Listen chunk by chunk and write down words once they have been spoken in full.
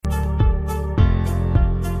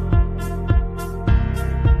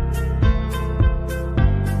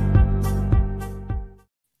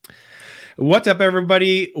What's up,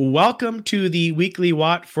 everybody? Welcome to the Weekly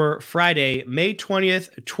Watt for Friday, May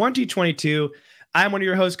 20th, 2022. I'm one of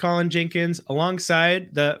your hosts, Colin Jenkins,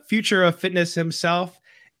 alongside the future of fitness himself,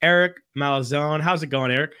 Eric Malzone. How's it going,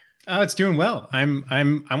 Eric? Oh, it's doing well. I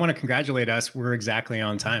want to congratulate us. We're exactly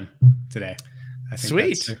on time today. I think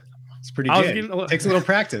Sweet. It's pretty good. Takes a little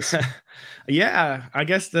practice. Yeah, I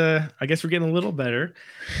guess we're getting a little better.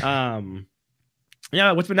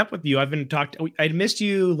 Yeah, what's been up with you? I missed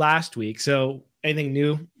you last week. So anything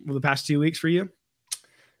new over the past 2 weeks for you?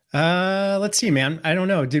 Let's see, man. I don't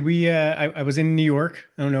know. Did we, I was in New York.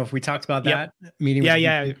 I don't know if we talked about that meeting.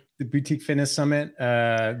 Yeah. The Boutique Fitness Summit.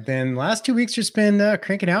 Then last 2 weeks just been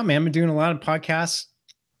cranking out, man. I've been doing a lot of podcasts,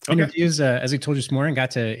 interviews. As I told you this morning,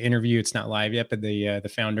 got to interview, it's not live yet, but the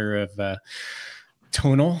founder of,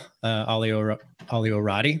 Tonal, Ali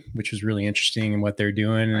Oradi, which was really interesting in what they're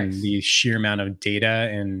doing. Nice. And the sheer amount of data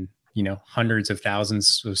and, hundreds of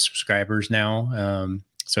thousands of subscribers now.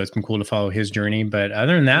 So it's been cool to follow his journey. But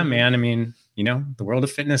other than that, man, I mean, the world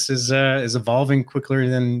of fitness is evolving quicker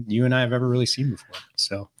than you and I have ever really seen before.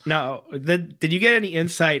 So now, did you get any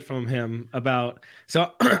insight from him about,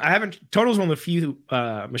 Tonal's one of the few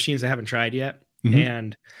machines I haven't tried yet. Mm-hmm.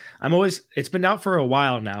 And it's been out for a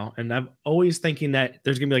while now, and I'm always thinking that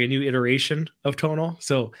there's gonna be like a new iteration of Tonal.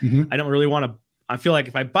 So I don't really want to, I feel like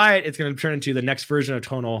if I buy it, it's going to turn into the next version of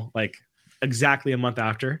Tonal, like exactly a month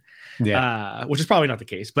after, which is probably not the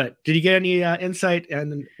case. But did you get any insight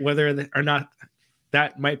and whether or not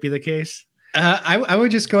that might be the case? I would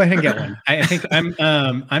just go ahead and get one. I think I'm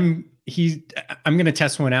going to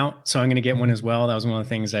test one out. So I'm going to get one as well. That was one of the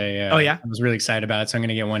things I was really excited about. So I'm going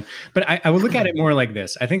to get one, but I would look at it more like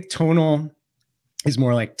this. I think Tonal is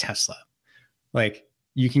more like Tesla. Like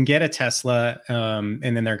you can get a Tesla and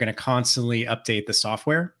then they're going to constantly update the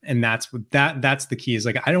software. And that's the key is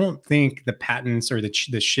like, I don't think the patents or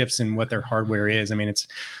the shifts in what their hardware is. I mean, it's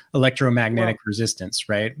electromagnetic resistance,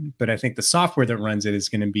 right? But I think the software that runs it is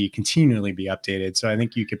going to continually be updated. So I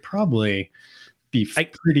think you could probably be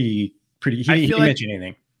pretty. He didn't mention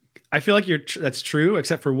anything. I feel like that's true,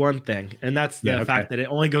 except for one thing, and that's the fact that it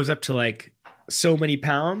only goes up to like so many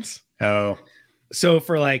pounds. Oh, so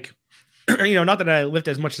for like, not that I lift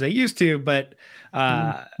as much as I used to, but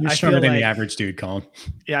you're stronger than the average dude, Colin.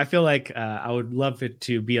 Yeah, I feel like I would love it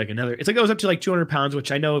to be like another. It's like it goes up to like 200 pounds,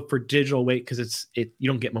 which I know for digital weight because you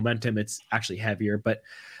don't get momentum. It's actually heavier, but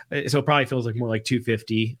so it probably feels like more like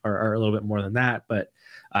 250 or a little bit more than that, but.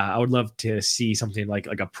 I would love to see something like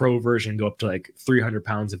a pro version go up to like 300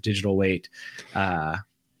 pounds of digital weight,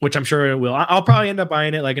 which I'm sure it will. I'll probably end up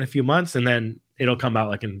buying it like in a few months and then it'll come out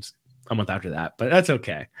like in a month after that, but that's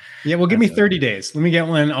okay. Yeah. Well, give me 30 days. Let me get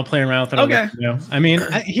one. I'll play around with it. Okay. I mean,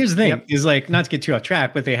 here's the thing is like, not to get too off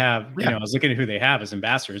track, but they have, I was looking at who they have as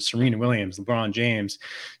ambassadors: Serena Williams, LeBron James,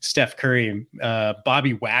 Steph Curry,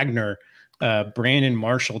 Bobby Wagner, Brandon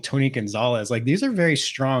Marshall, Tony Gonzalez. Like these are very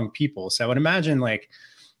strong people. So I would imagine like,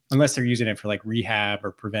 unless they're using it for like rehab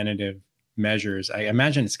or preventative measures, I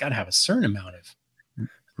imagine it's got to have a certain amount of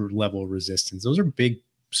level of resistance. Those are big,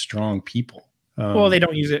 strong people. Well, they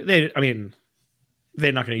don't use it. They're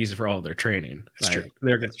not going to use it for all of their training. That's true.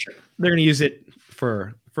 They're going to use it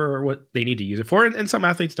for what they need to use it for. And some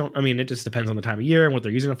athletes don't. I mean, it just depends on the time of year and what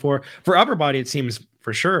they're using it for. For upper body, it seems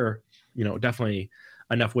for sure, definitely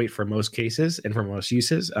enough weight for most cases and for most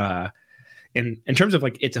uses. In terms of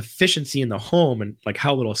like its efficiency in the home and like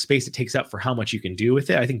how little space it takes up for how much you can do with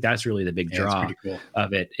it, I think that's really the big draw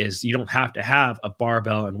of it is you don't have to have a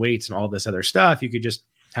barbell and weights and all this other stuff. You could just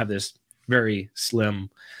have this very slim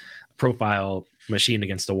profile machine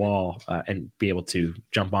against the wall and be able to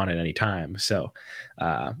jump on it any time. So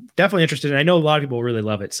definitely interested. And I know a lot of people really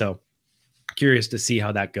love it. So curious to see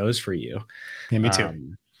how that goes for you. Yeah, me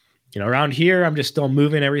too. Around here, I'm just still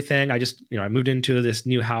moving everything. I moved into this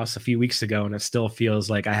new house a few weeks ago, and it still feels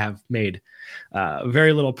like I have made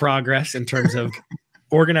very little progress in terms of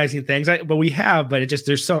organizing things. But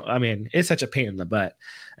it's such a pain in the butt.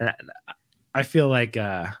 And I feel like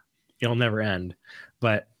it'll never end.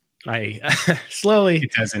 But I slowly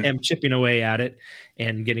am chipping away at it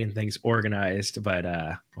and getting things organized.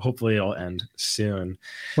 But hopefully it'll end soon.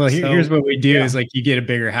 Well, here's what we do is like you get a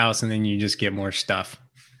bigger house, and then you just get more stuff.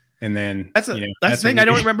 And then that's the thing. I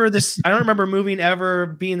don't remember moving ever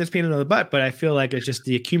being this pain in the butt, but I feel like it's just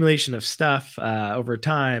the accumulation of stuff over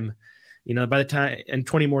time. By the time in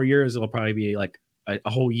 20 more years, it'll probably be like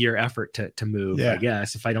a whole year effort to move, I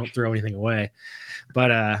guess, if I don't throw anything away.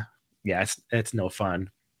 But it's no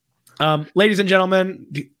fun. Ladies and gentlemen,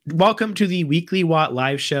 welcome to the Weekly Watt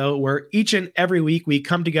live show, where each and every week we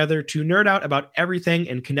come together to nerd out about everything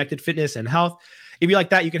in connected fitness and health. If you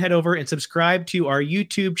like that, you can head over and subscribe to our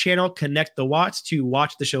YouTube channel, Connect the Watts, to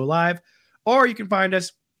watch the show live, or you can find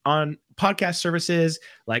us on podcast services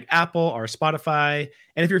like Apple or Spotify.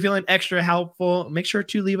 And if you're feeling extra helpful, make sure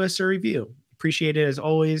to leave us a review. Appreciate it as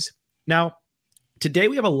always. Now, today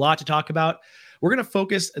we have a lot to talk about. We're going to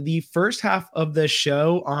focus the first half of the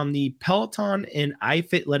show on the Peloton and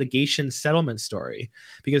iFIT litigation settlement story,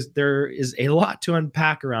 because there is a lot to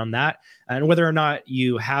unpack around that. And whether or not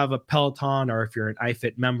you have a Peloton or if you're an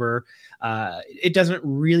iFIT member, it doesn't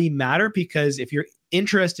really matter, because if you're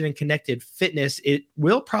interested in connected fitness, it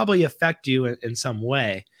will probably affect you in some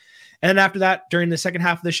way. And then after that, during the second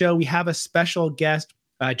half of the show, we have a special guest,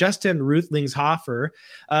 Justin Ruthlingshofer,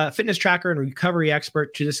 fitness tracker and recovery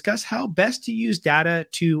expert, to discuss how best to use data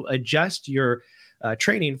to adjust your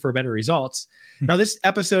training for better results. Now, this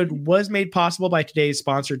episode was made possible by today's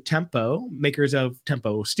sponsor, Tempo, makers of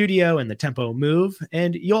Tempo Studio and the Tempo Move,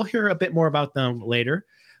 and you'll hear a bit more about them later.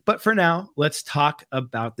 But for now, let's talk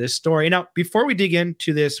about this story. Now, before we dig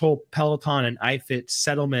into this whole Peloton and iFIT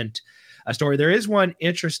settlement story, there is one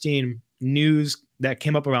interesting news that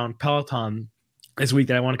came up around Peloton this week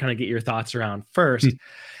that I want to kind of get your thoughts around first.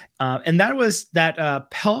 And that was that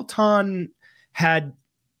Peloton had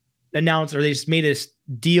announced, or they just made this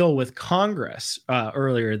deal with Congress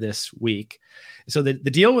earlier this week. So the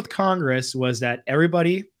deal with Congress was that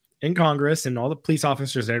everybody in Congress and all the police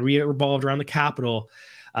officers that revolved around the Capitol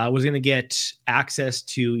was going to get access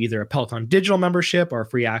to either a Peloton digital membership or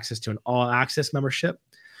free access to an all access membership.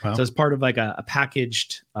 Wow. So as part of like a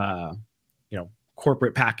packaged,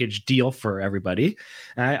 corporate package deal for everybody.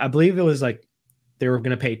 And I believe it was like they were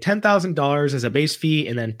going to pay $10,000 as a base fee,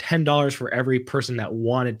 and then $10 for every person that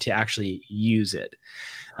wanted to actually use it.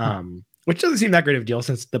 Which doesn't seem that great of a deal,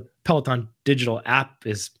 since the Peloton digital app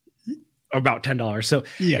is about $10. So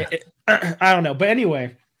yeah, I don't know. But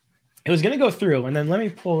anyway, it was going to go through, and then let me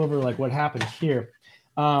pull over like what happened here.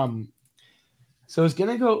 So it's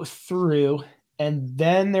going to go through, and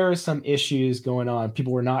then there were some issues going on.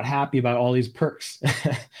 People were not happy about all these perks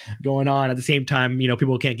going on at the same time.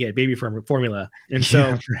 People can't get baby formula, and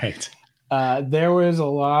so there was a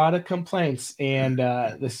lot of complaints. And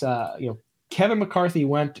this Kevin McCarthy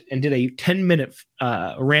went and did a 10-minute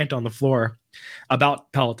rant on the floor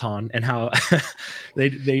about Peloton and how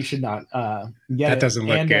they should not get that it. Doesn't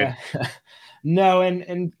look good. No,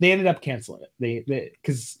 and they ended up canceling it.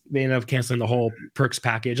 Because they ended up canceling the whole perks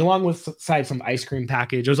package, along with some ice cream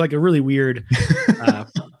package. It was like a really weird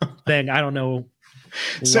thing. I don't know.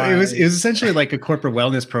 So it was essentially like a corporate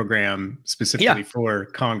wellness program specifically for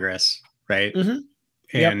Congress, right? Mm-hmm.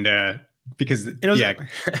 And because it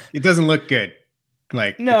doesn't look good.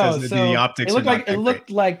 Like no, so the optics. It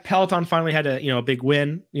looked like Peloton finally had a big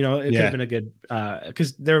win. It could have been a good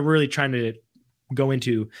because they're really trying to go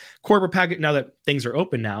into corporate package now that things are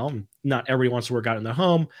open now. Not everybody wants to work out in their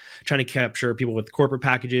home, trying to capture people with corporate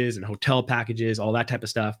packages and hotel packages, all that type of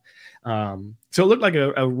stuff. So it looked like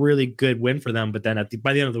a really good win for them. But then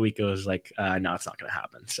by the end of the week, it was like, no, it's not going to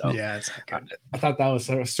happen. So yeah, it's not good. I thought that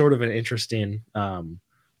was sort of an interesting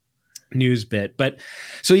news bit. But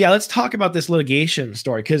so yeah, let's talk about this litigation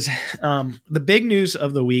story, because the big news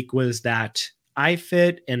of the week was that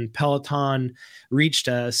iFIT and Peloton reached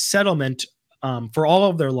a settlement for all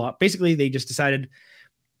of their law. Basically, they just decided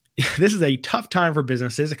this is a tough time for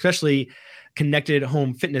businesses, especially connected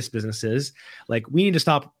home fitness businesses. Like, we need to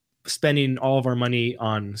stop spending all of our money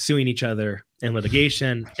on suing each other in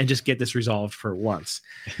litigation and just get this resolved for once.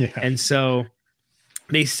 Yeah. And so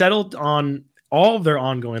they settled on all of their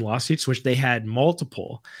ongoing lawsuits, which they had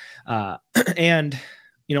multiple. And,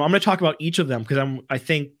 I'm going to talk about each of them because I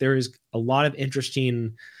think there is a lot of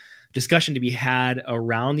interesting discussion to be had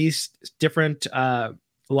around these different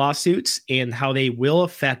lawsuits and how they will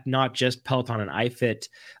affect not just Peloton and iFIT,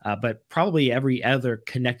 but probably every other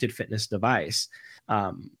connected fitness device.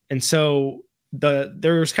 And so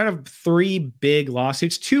there's kind of three big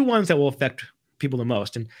lawsuits, two ones that will affect people the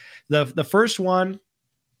most. And the first one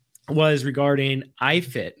was regarding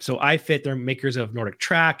iFIT. So iFIT, they're makers of Nordic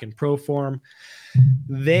Track and Proform.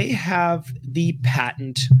 They have the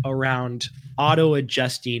patent around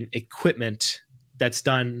auto-adjusting equipment that's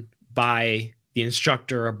done by the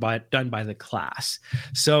instructor or done by the class.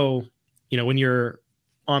 So, when you're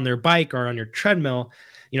on their bike or on your treadmill,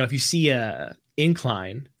 if you see a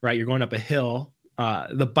incline, right, you're going up a hill,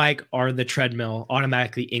 the bike or the treadmill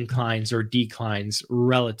automatically inclines or declines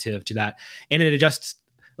relative to that. And it adjusts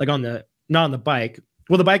like not on the bike.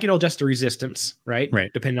 Well, the bike, it'll adjust the resistance, right?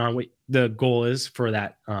 Depending on what the goal is for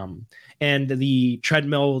that. And the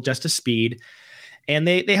treadmill will adjust the speed. And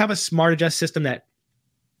they have a smart adjust system that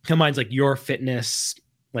combines like your fitness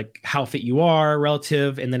like how fit you are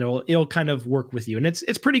relative, and then it'll kind of work with you, and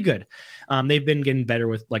it's pretty good. They've been getting better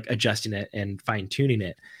with like adjusting it and fine tuning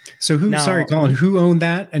it. So sorry, Colin, who owned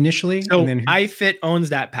that initially? So iFIT owns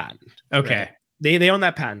that patent. Okay. Right? They own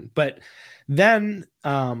that patent, but then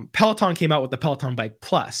Peloton came out with the Peloton Bike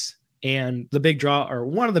Plus, and the big draw, or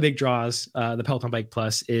one of the big draws, the Peloton Bike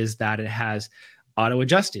Plus, is that it has auto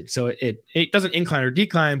adjusted. So it doesn't incline or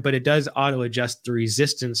decline, but it does auto adjust the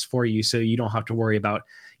resistance for you, so you don't have to worry about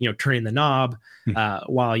turning the knob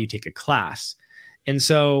while you take a class. And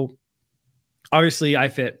so obviously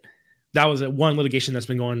iFIT, that was one litigation that's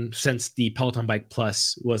been going since the Peloton Bike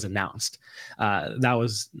Plus was announced. That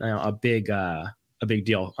was a big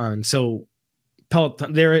deal. And so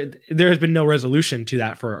Peloton, there has been no resolution to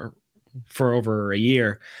that for over a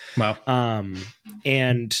year. Wow.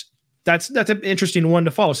 And that's an interesting one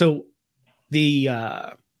to follow. So the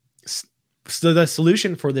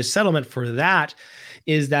solution for this settlement for that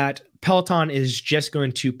is that Peloton is just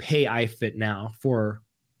going to pay iFIT now for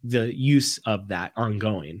the use of that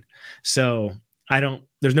ongoing. So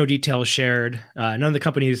there's no details shared. None of the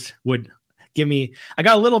companies would give me, I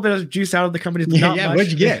got a little bit of juice out of the companies. But not much.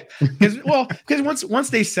 What'd you get? Because once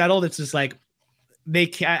they settled, it's just like,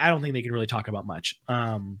 I don't think they can really talk about much.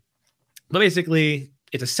 But basically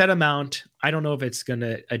it's a set amount. I don't know if it's going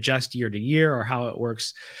to adjust year to year or how it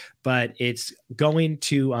works, but it's going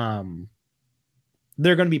to,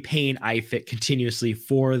 they're going to be paying iFIT continuously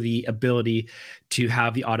for the ability to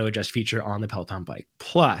have the auto adjust feature on the Peloton Bike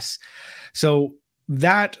Plus. So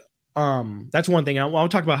that's one thing. I'll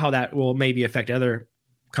talk about how that will maybe affect other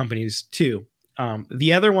companies too.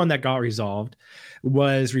 The other one that got resolved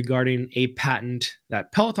was regarding a patent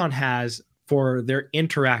that Peloton has for their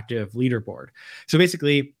interactive leaderboard. So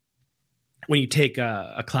basically, when you take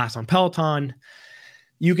a class on Peloton,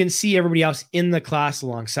 you can see everybody else in the class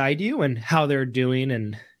alongside you and how they're doing.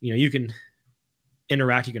 And, you can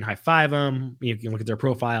interact, you can high five them, you can look at their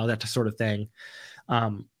profile, that sort of thing.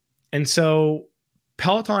 And so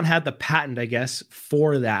Peloton had the patent, I guess,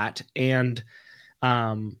 for that. And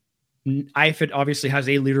iFIT obviously has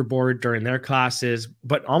a leaderboard during their classes,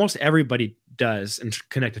 but almost everybody does in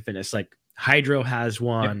Connected Fitness. Like Hydro has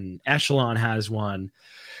one, yep. Echelon has one.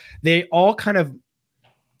 They all kind of,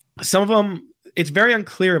 some of them, it's very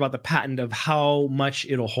unclear about the patent of how much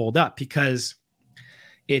it'll hold up, because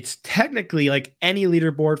it's technically like any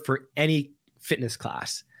leaderboard for any fitness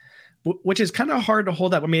class, which is kind of hard to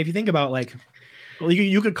hold up. I mean, if you think about like, well,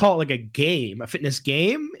 you could call it like a game, a fitness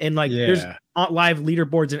game, and like there's live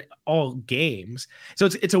leaderboards in all games. So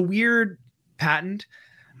it's a weird patent,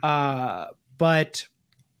 but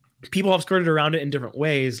people have skirted around it in different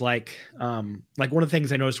ways. Like one of the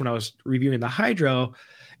things I noticed when I was reviewing the Hydro,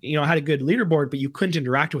 I had a good leaderboard, but you couldn't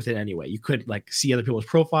interact with it anyway. You couldn't like see other people's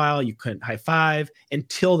profile. You couldn't high five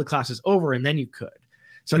until the class is over, and then you could.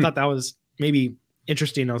 So I thought that was maybe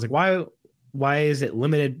interesting. I was like, why is it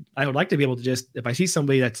limited? I would like to be able to just, if I see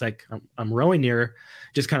somebody that's like I'm rowing near,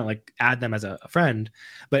 just kind of like add them as a friend.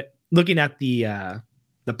 But looking at the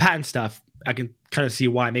patent stuff, I can kind of see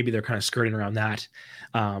why maybe they're kind of skirting around that.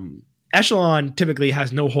 Echelon typically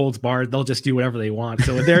has no holds barred. They'll just do whatever they want.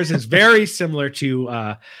 So theirs is very similar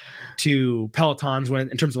to Peloton's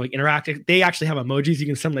in terms of like interactive. They actually have emojis you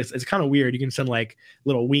can send. It's kind of weird. You can send like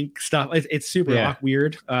little wink stuff. It's super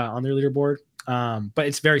weird on their leaderboard. But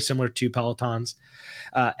it's very similar to Peloton's.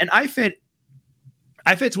 And iFIT's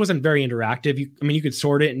wasn't very interactive. You could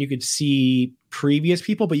sort it and you could see previous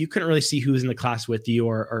people, but you couldn't really see who's in the class with you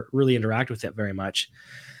or really interact with it very much.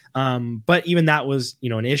 But even that was,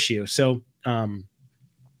 an issue. So, now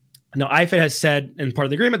iFIT has said in part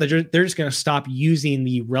of the agreement that they're just going to stop using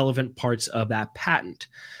the relevant parts of that patent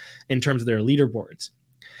in terms of their leaderboards.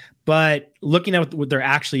 But looking at what they're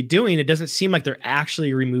actually doing, it doesn't seem like they're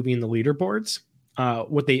actually removing the leaderboards.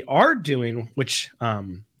 What they are doing, which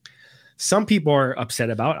some people are upset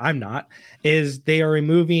about, I'm not, is they are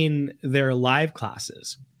removing their live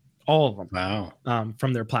classes, all of them,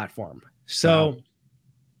 from their platform. So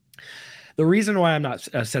the reason why I'm not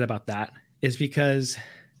upset about that is because,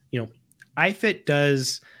 iFIT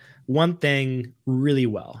does one thing really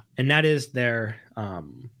well, and that is their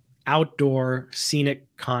outdoor scenic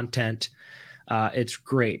content. It's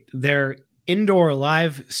great. Their indoor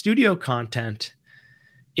live studio content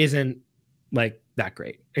isn't like that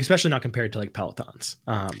great, especially not compared to like Peloton's.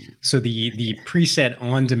 So the preset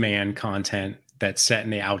on-demand content that's set in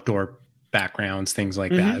the outdoor backgrounds, things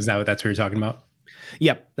like that. Is that's what you're talking about?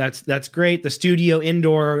 Yep, that's great. The studio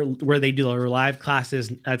indoor where they do their live classes,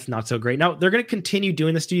 that's not so great. Now they're going to continue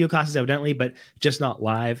doing the studio classes evidently, but just not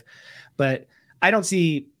live. But I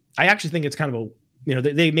actually think it's kind of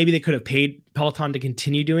maybe they could have paid Peloton to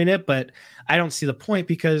continue doing it, but I don't see the point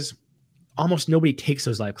because almost nobody takes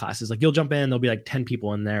those live classes. Like you'll jump in, there'll be like 10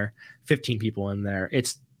 people in there, 15 people in there.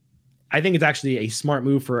 I think it's actually a smart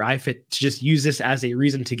move for iFIT to just use this as a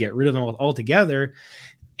reason to get rid of them altogether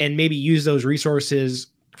and maybe use those resources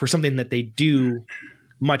for something that they do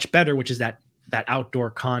much better, which is that outdoor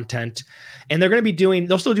content. And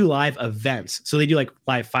they'll still do live events. So they do like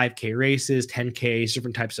live 5K races, 10Ks,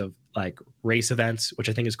 different types of like race events, which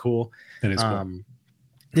I think is cool. That is cool.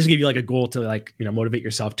 This will give you like a goal to like, motivate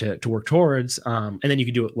yourself to work towards. And then you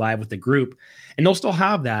can do it live with the group and they'll still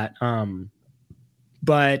have that.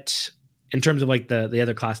 But in terms of like the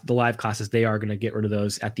other class, the live classes, they are going to get rid of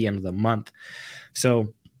those at the end of the month.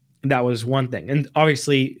 So that was one thing. And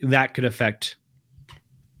obviously that could affect,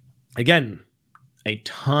 again, a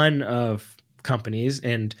ton of companies,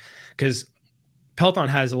 and because Peloton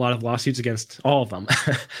has a lot of lawsuits against all of them.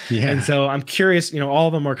 Yeah. And so I'm curious, all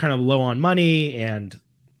of them are kind of low on money and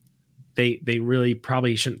they really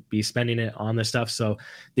probably shouldn't be spending it on this stuff. So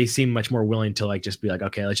they seem much more willing to like, just be like,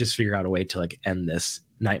 okay, let's just figure out a way to like end this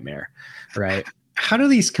nightmare. Right. How do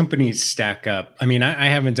these companies stack up? I mean, I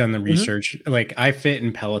haven't done the research like iFIT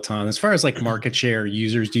and Peloton as far as like market share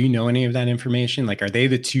users. Do you know any of that information? Like, are they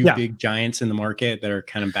the two big giants in the market that are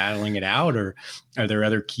kind of battling it out, or are there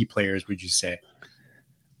other key players, would you say?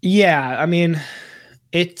 Yeah. I mean,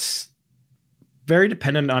 it's very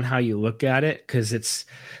dependent on how you look at it. Cause it's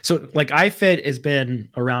so like iFIT has been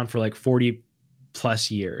around for like 40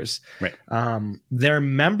 plus years. Right. Their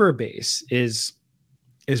member base is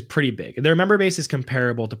pretty big. Their member base is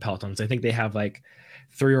comparable to Peloton's. I think they have like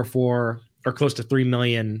 3 or 4 or close to 3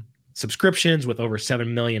 million subscriptions with over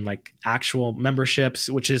 7 million like actual memberships,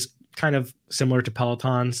 which is kind of similar to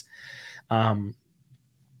Peloton's.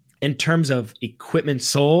 In terms of equipment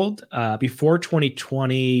sold, before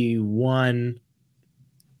 2021,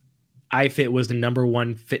 iFIT was the number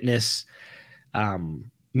one fitness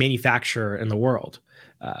manufacturer in the world.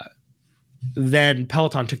 Then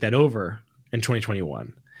Peloton took that over in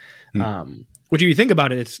 2021. Which if you think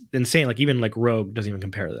about it, it's insane. Like even like Rogue doesn't even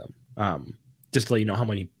compare to them. Just to let you know how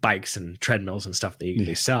many bikes and treadmills and stuff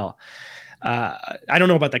they sell. I don't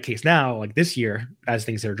know about that case now, like this year, as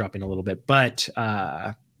things are dropping a little bit, but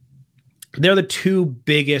they're the two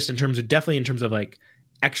biggest definitely in terms of like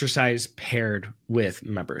exercise paired with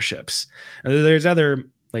memberships. There's other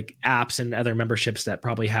like apps and other memberships that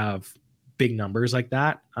probably have big numbers like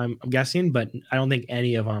that, I'm guessing, but I don't think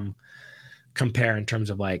any of them compare in terms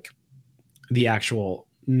of like the actual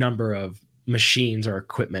number of machines or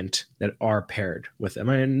equipment that are paired with them.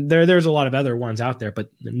 I mean, there's a lot of other ones out there, but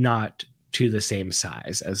not to the same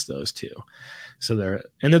size as those two. So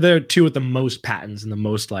they're two with the most patents and the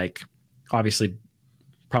most like, obviously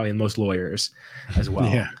probably the most lawyers as well.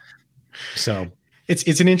 Yeah. So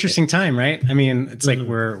it's an interesting time, right? I mean, it's like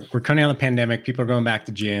we're coming out of the pandemic, people are going back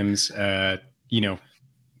to gyms,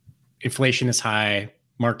 inflation is high,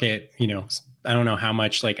 market, I don't know how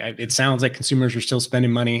much, like it sounds like consumers are still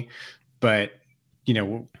spending money, but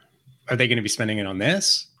are they going to be spending it on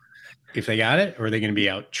this if they got it, or are they going to be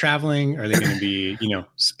out traveling? Are they going to be,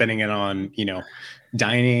 spending it on,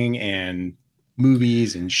 dining and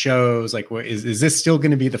movies and shows? Like, what is this still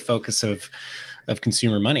going to be the focus of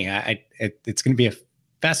consumer money? It's going to be a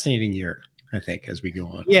fascinating year, I think, as we go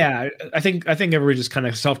on. Yeah, I think everybody's just kind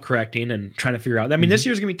of self-correcting and trying to figure out. I mean, this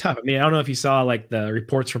year's gonna be tough. I mean, I don't know if you saw like the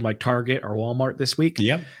reports from like Target or Walmart this week.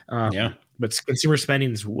 Yep. But consumer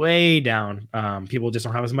spending is way down. People just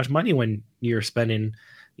don't have as much money when you're spending.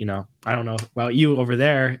 I don't know about you over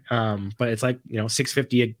there, but it's like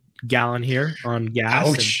 $6.50 a gallon here on gas.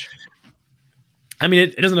 Ouch. I mean,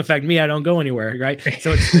 it doesn't affect me. I don't go anywhere, right?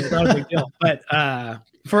 So it's not a big deal. But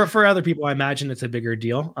for other people, I imagine it's a bigger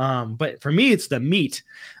deal. But for me, it's the meat.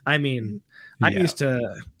 I mean, I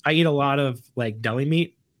eat a lot of like deli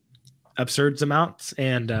meat, absurd amounts.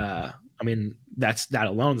 And I mean, that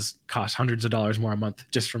alone costs hundreds of dollars more a month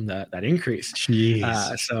just from that increase. Jeez.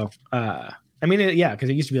 I mean, because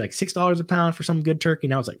it used to be like $6 a pound for some good turkey.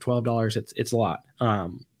 Now it's like $12. It's a lot.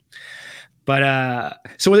 But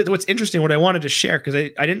so what's interesting, what I wanted to share, because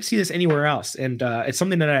I didn't see this anywhere else, and it's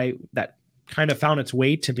something that kind of found its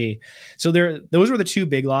way to me. So those were the two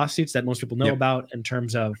big lawsuits that most people know about in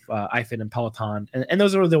terms of iFIT and Peloton, and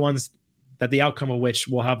those are the ones that the outcome of which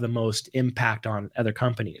will have the most impact on other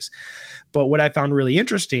companies. But what I found really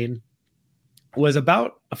interesting was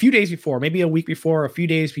about a few days before, maybe a week before, a few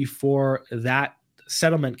days before that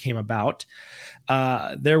settlement came about,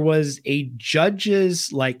 there was a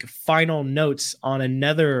judge's like final notes on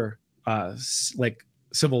another like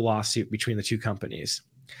civil lawsuit between the two companies.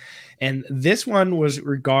 And this one was in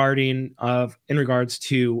regards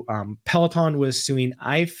to Peloton was suing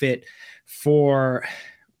iFIT for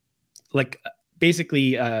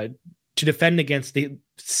basically to defend against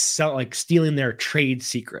stealing their trade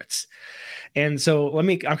secrets. And so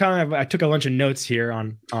I took a bunch of notes here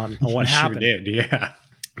on what happened. Sure did, yeah.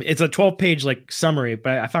 It's a 12-page summary,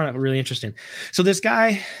 but I found it really interesting. So this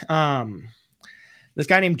guy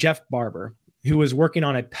named Jeff Barber, who was working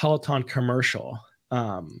on a Peloton commercial,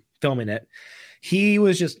 filming it. He had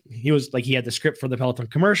the script for the Peloton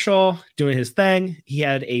commercial, doing his thing. He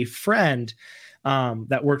had a friend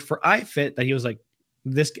that worked for iFIT that he was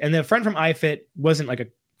this, and the friend from iFIT wasn't a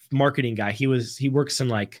marketing guy. He works in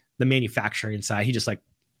the manufacturing side. He just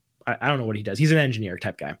I don't know what he does. He's an engineer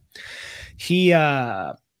type guy.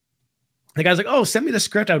 The guy's like, oh, send me the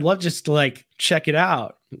script. I would love just to check it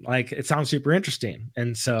out. It sounds super interesting.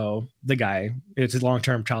 And so the guy, it's his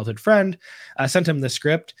long-term childhood friend, sent him the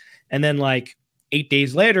script. And then 8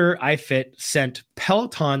 days later, iFIT sent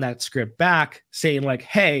Peloton that script back saying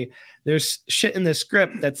hey, there's shit in this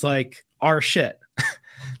script that's our shit.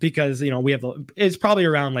 Because, it's probably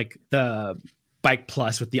around the Bike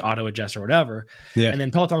Plus with the auto adjust or whatever. Yeah. And then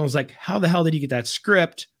Peloton was like, how the hell did you get that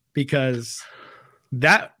script? Because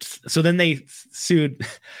so then they sued.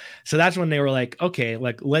 So that's when they were like, okay,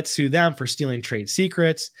 let's sue them for stealing trade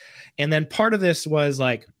secrets. And then part of this was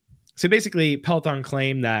so basically Peloton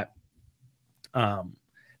claimed that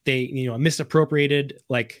they, misappropriated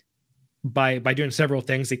by doing several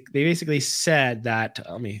things. They basically said that,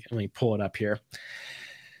 let me pull it up here.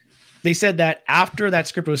 They said that after that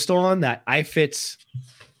script was stolen, that iFIT's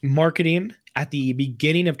marketing at the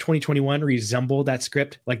beginning of 2021 resembled that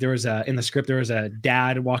script. There was in the script, there was a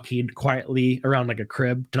dad walking quietly around a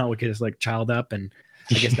crib to not wake his child up. And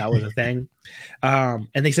I guess that was a thing. And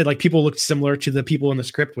they said people looked similar to the people in the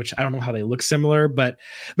script, which I don't know how they look similar, but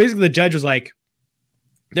basically the judge was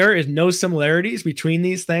there is no similarities between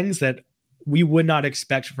these things that we would not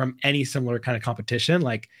expect from any similar kind of competition.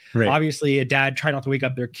 Right. Obviously a dad trying not to wake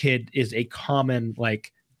up their kid is a common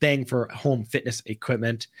thing for home fitness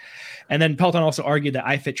equipment. And then Peloton also argued that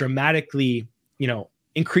iFIT dramatically,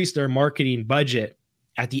 increased their marketing budget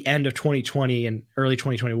at the end of 2020 and early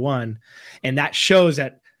 2021. And that shows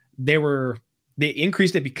that they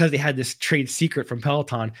increased it because they had this trade secret from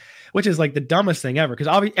Peloton, which is the dumbest thing ever. Because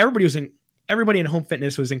obviously everybody in home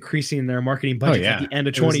fitness was increasing their marketing budget at the end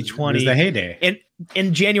of 2020. It was the heyday. And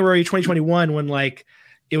in January 2021, when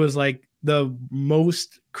it was the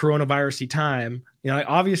most coronavirus-y time,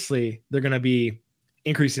 obviously they're going to be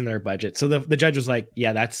increasing their budget. So the judge was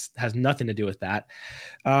yeah, has nothing to do with that.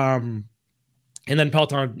 And then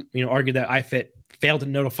Peloton, argued that iFIT failed to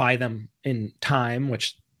notify them in time,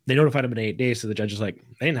 which they notified them in 8 days. So the judge was they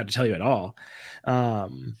didn't have to tell you at all.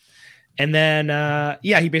 And then,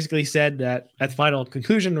 he basically said that at the final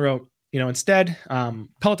conclusion wrote, instead,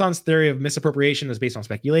 Peloton's theory of misappropriation is based on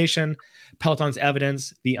speculation. Peloton's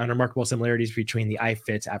evidence, the unremarkable similarities between the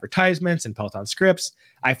iFIT's advertisements and Peloton scripts,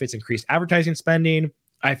 iFIT's increased advertising spending,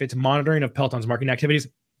 iFIT's monitoring of Peloton's marketing activities.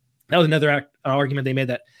 That was another argument they made,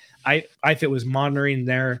 that iFIT was monitoring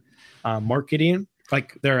their marketing,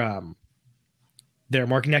 their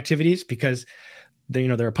marketing activities, because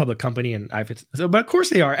they're a public company and iFIT. So, but of course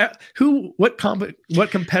they are. What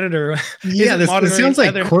competitor? Yeah, this sounds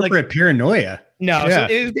like corporate paranoia. No, yeah.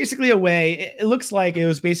 So it was basically a way. It looks like it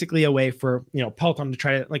was basically a way for Peloton to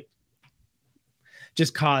try to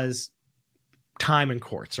just cause time in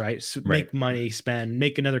courts, right? So make money,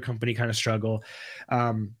 make another company kind of struggle.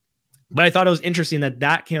 But I thought it was interesting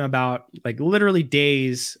that came about literally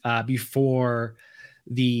days before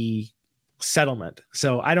the settlement.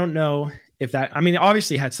 So I don't know if that,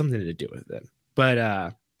 obviously had something to do with it,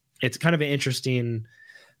 but it's kind of an interesting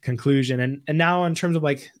conclusion. And now in terms of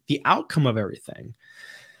the outcome of everything,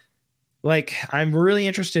 I'm really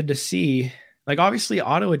interested to see, obviously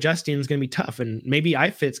auto adjusting is going to be tough, and maybe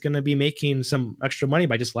iFIT's going to be making some extra money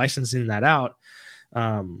by just licensing that out.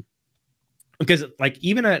 Because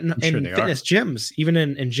even in fitness gyms, even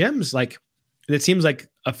in gyms, it seems like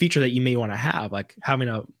a feature that you may want to have, having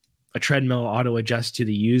a treadmill auto adjust to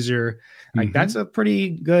the user. That's a pretty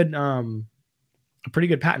good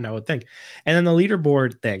patent, I would think. And then the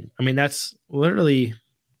leaderboard thing, that's literally,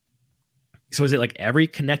 so is it every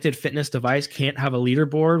connected fitness device can't have a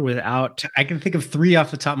leaderboard without? I can think of 3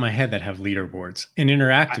 off the top of my head that have leaderboards, and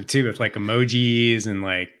interactive too, with emojis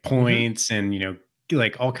and points and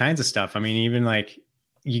all kinds of stuff. Even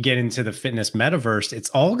you get into the fitness metaverse, it's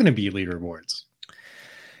all going to be leaderboards.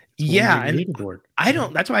 Yeah, and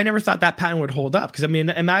that's why I never thought that patent would hold up. Because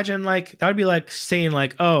imagine that would be saying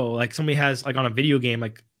oh, somebody has on a video game,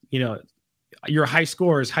 your high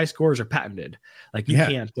scores are patented. Like you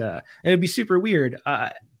can't, it'd be super weird.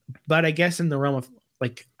 But I guess in the realm of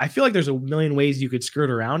like, I feel like there's a million ways you could skirt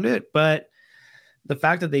around it, but the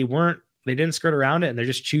fact that they didn't skirt around it and they're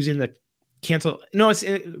just choosing to cancel. No,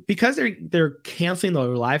 because they're canceling the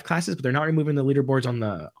live classes, but they're not removing the leaderboards on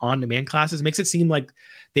the on-demand classes. It makes it seem like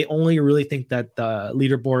they only really think that the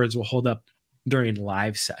leaderboards will hold up during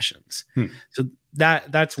live sessions. So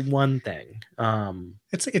that's one thing.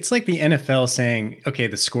 It's like the NFL saying, okay,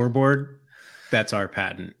 the scoreboard, that's our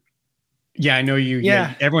patent. Yeah, I know you.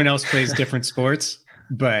 Yeah, everyone else plays different sports,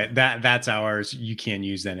 but that's ours. You can't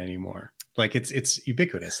use that anymore. Like it's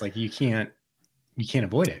ubiquitous. Like you can't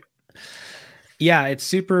avoid it. Yeah, it's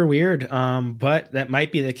super weird. But that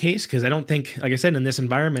might be the case because I don't think, like I said, in this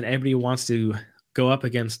environment, everybody wants to go up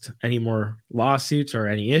against any more lawsuits or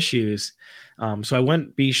any issues. So I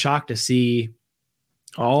wouldn't be shocked to see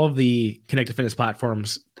all of the connected fitness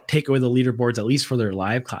platforms take away the leaderboards, at least for their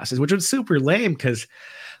live classes, which was super lame because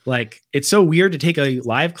like it's so weird to take a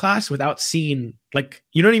live class without seeing, like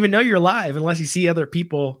you don't even know you're live unless you see other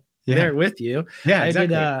people there with you. Yeah,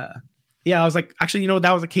 exactly. I was like, actually,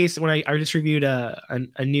 that was the case when I just reviewed a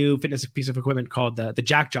new fitness piece of equipment called the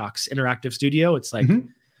Jack Jocks Interactive Studio. It's like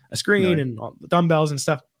a screen and all the dumbbells and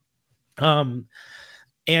stuff. And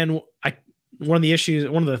one of the issues,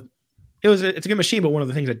 it's a good machine, but one of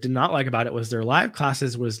the things I did not like about it was their live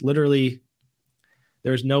classes was literally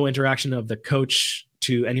there's no interaction of the coach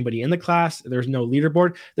to anybody in the class. There's no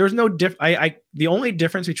leaderboard. There was no the only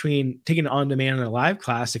difference between taking an on-demand and a live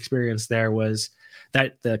class experience there was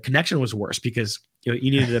that the connection was worse because you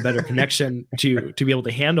needed a better connection to be able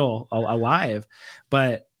to handle a live.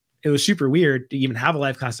 But it was super weird to even have a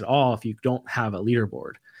live class at all if you don't have a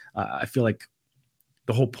leaderboard. I feel like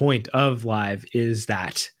the whole point of live is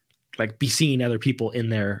that like be seeing other people in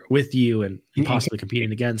there with you and possibly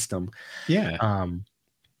competing against them. Yeah.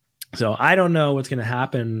 So I don't know what's going to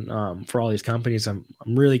happen for all these companies. I'm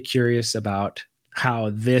really curious about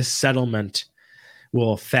how this settlement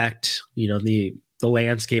will affect, the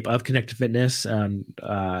landscape of connected fitness and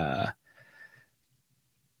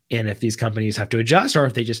if these companies have to adjust or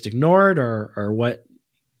if they just ignore it or what,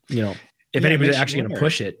 if anybody's actually going to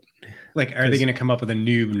push it. Like, are they going to come up with a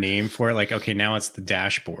new name for it? Like, okay, now it's the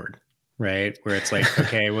dashboard, right? Where it's like,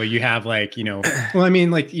 okay, well, you have like, well, I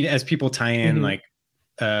mean, like as people tie in like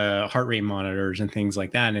heart rate monitors and things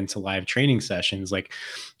like that into live training sessions, like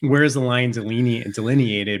where's the line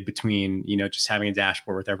delineated between, just having a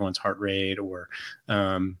dashboard with everyone's heart rate or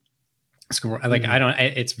score? Like, I don't,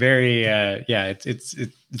 it's very, it's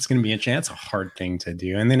going to be interesting. That's a hard thing to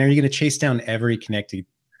do. And then are you going to chase down every connected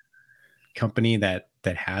company that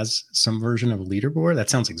has some version of a leaderboard?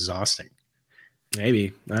 That sounds exhausting.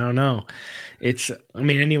 Maybe. I don't know.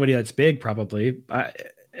 Anybody that's big probably.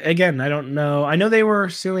 Again, I don't know. I know they were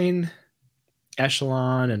suing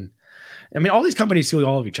Echelon and all these companies sue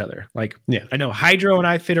all of each other. Like, I know Hydro and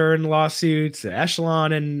iFIT are in lawsuits,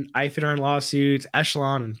 Echelon and iFIT are in lawsuits,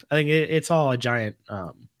 Echelon. And I think it's all a giant,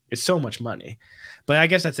 it's so much money, but I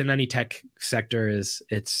guess that's in any tech sector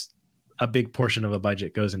it's a big portion of a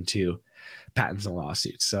budget goes into patents and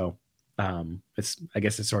lawsuits. So I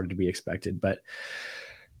guess it's sort of to be expected, but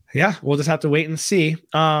yeah, we'll just have to wait and see.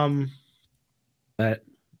 But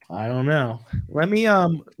I don't know.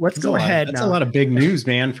 Let's go ahead. That's now. A lot of big news,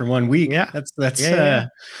 man, for 1 week. Yeah. That's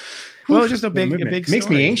well, it's just a big makes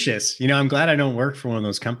me anxious. I'm glad I don't work for one of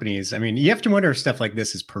those companies. I mean, you have to wonder if stuff like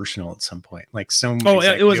this is personal at some point. Like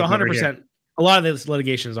it was 100%. A lot of this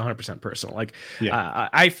litigation is 100% personal. Like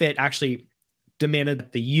iFIT actually demanded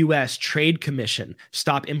that the U.S. Trade Commission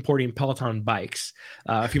stop importing Peloton bikes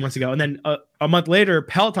a few months ago. And then a month later,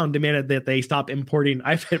 Peloton demanded that they stop importing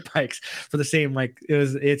iFIT bikes for the same,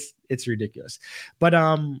 it's ridiculous. But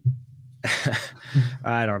I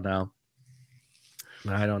don't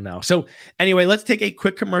know. So anyway, let's take a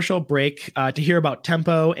quick commercial break to hear about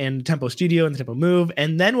Tempo and Tempo Studio and the Tempo Move.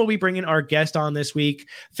 And then we'll be bringing our guest on this week,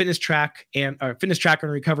 fitness tracker and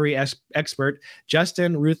recovery expert,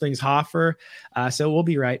 Justin Ruthlingshofer. So we'll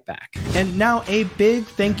be right back. And now a big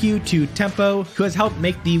thank you to Tempo, who has helped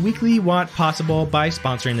make the Weekly Want possible by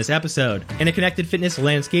sponsoring this episode. In a connected fitness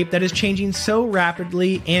landscape that is changing so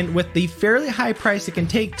rapidly and with the fairly high price it can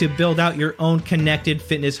take to build out your own connected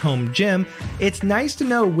fitness home gym, it's nice to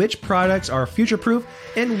know which products are future-proof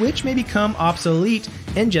and which may become obsolete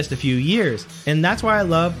in just a few years. And that's why I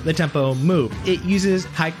love the Tempo Move. It uses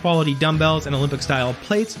high-quality dumbbells and Olympic-style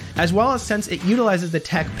plates, as well as since it utilizes the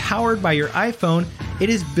tech powered by your iPhone, it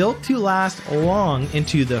is built to last long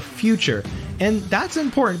into the future. And that's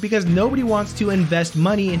important because nobody wants to invest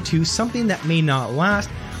money into something that may not last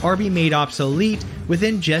or be made obsolete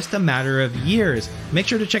within just a matter of years. Make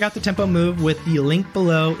sure to check out the Tempo Move with the link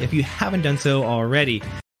below if you haven't done so already.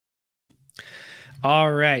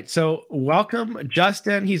 All right. So welcome,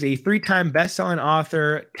 Justin. He's a 3-time best-selling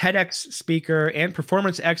author, TEDx speaker, and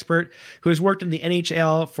performance expert who has worked in the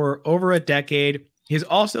NHL for over a decade. He's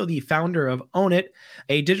also the founder of Own It,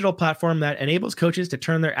 a digital platform that enables coaches to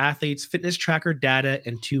turn their athletes' fitness tracker data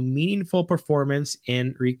into meaningful performance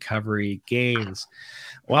and recovery gains.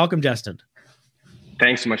 Welcome, Justin.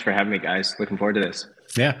 Thanks so much for having me, guys. Looking forward to this.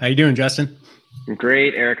 Yeah. How you doing, Justin?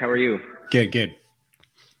 Great, Eric. How are you? Good.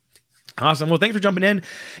 Awesome. Well, thanks for jumping in.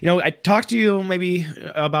 I talked to you maybe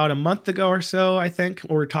about a month ago or so, I think,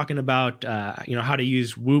 where we're talking about, how to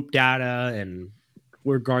use Whoop data and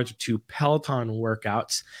regards to Peloton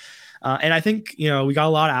workouts. And I think, we got a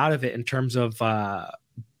lot out of it in terms of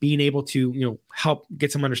being able to, help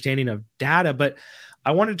get some understanding of data. But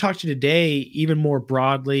I wanted to talk to you today even more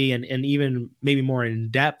broadly and even maybe more in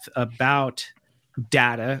depth about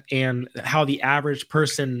data and how the average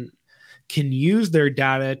person can use their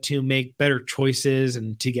data to make better choices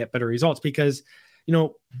and to get better results. Because,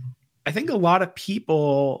 I think a lot of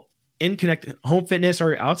people in connected home fitness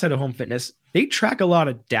or outside of home fitness, they track a lot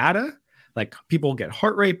of data. Like people get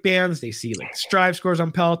heart rate bands, they see like Strive scores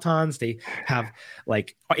on Pelotons, they have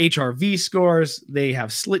like HRV scores, they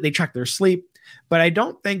have sleep, they track their sleep. But I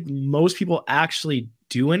don't think most people actually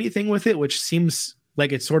do anything with it, which seems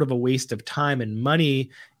like it's sort of a waste of time and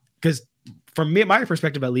money. Because from my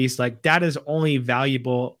perspective, at least, like data is only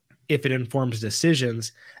valuable if it informs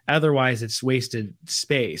decisions. Otherwise, it's wasted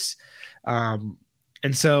space. And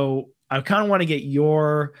so I kind of want to get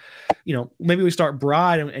your, maybe we start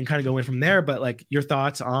broad and kind of go in from there, but like your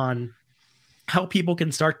thoughts on how people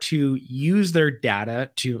can start to use their data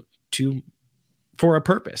for a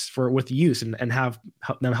purpose, with use and help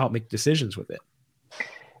them make decisions with it.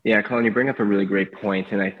 Yeah, Colin, you bring up a really great point,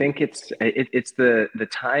 and I think it's the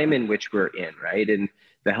time in which we're in, right? And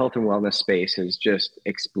the health and wellness space has just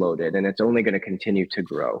exploded, and it's only going to continue to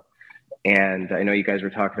grow. And I know you guys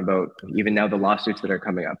were talking about even now the lawsuits that are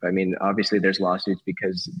coming up. I mean, obviously there's lawsuits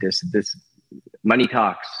because this money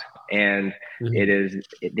talks, and it is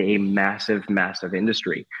a massive, massive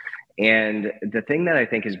industry. And the thing that I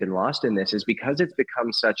think has been lost in this is because it's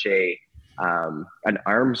become such an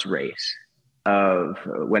arms race of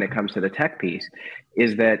when it comes to the tech piece,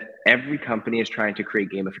 is that every company is trying to create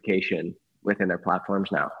gamification within their platforms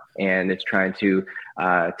now. And it's trying to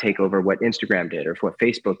take over what Instagram did or what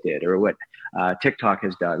Facebook did or what TikTok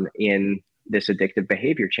has done in this addictive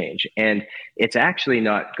behavior change. And it's actually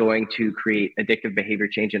not going to create addictive behavior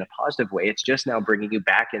change in a positive way. It's just now bringing you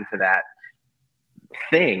back into that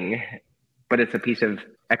thing, but it's a piece of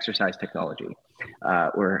exercise technology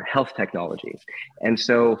or health technology. And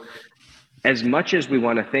so as much as we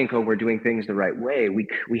want to think, we're doing things the right way,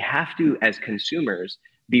 we have to, as consumers,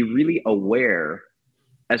 be really aware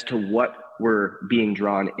as to what we're being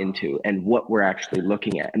drawn into and what we're actually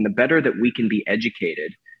looking at. And the better that we can be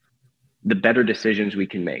educated, the better decisions we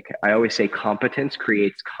can make. I always say competence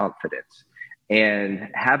creates confidence. And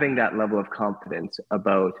having that level of confidence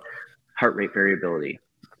about heart rate variability,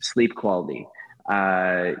 sleep quality,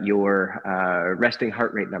 your resting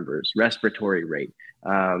heart rate numbers, respiratory rate,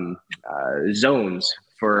 zones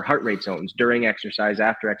for heart rate zones during exercise,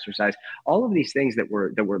 after exercise, all of these things that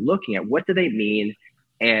we're looking at, what do they mean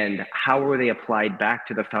and how are they applied back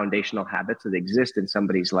to the foundational habits that exist in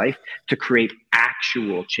somebody's life to create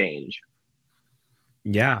actual change?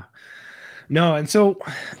 Yeah. No. And so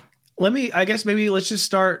let's just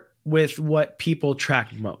start with what people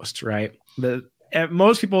track most, right?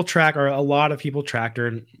 Most people track, or a lot of people track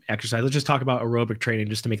during exercise. Let's just talk about aerobic training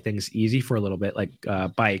just to make things easy for a little bit, like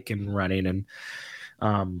bike and running.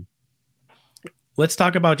 And let's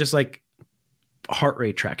talk about just like heart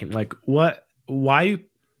rate tracking. Like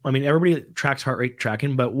everybody tracks heart rate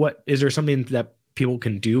tracking, but is there something that people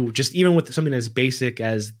can do just even with something as basic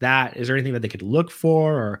as that? Is there anything that they could look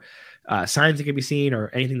for or signs that could be seen or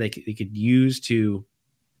anything they could use to,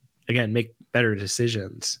 again, make better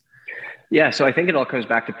decisions? Yeah, so I think it all comes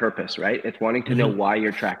back to purpose, right? It's wanting to know why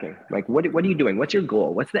you're tracking. Like, what are you doing? What's your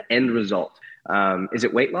goal? What's the end result? Is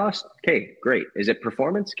it weight loss? Okay, great. Is it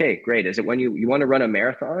performance? Okay, great. Is it when you want to run a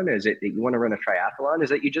marathon? Is it that you want to run a triathlon?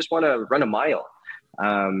 Is it you just want to run a mile?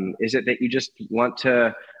 Is it that you just want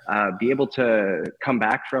to be able to come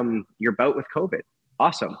back from your bout with COVID?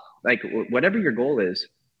 Awesome. Like, whatever your goal is,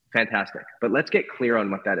 fantastic. But let's get clear on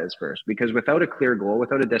what that is first, because without a clear goal,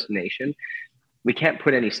 without a destination, we can't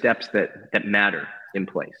put any steps that matter in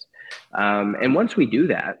place. And once we do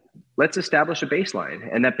that, let's establish a baseline.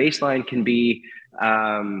 And that baseline can be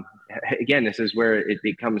again, this is where it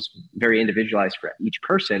becomes very individualized for each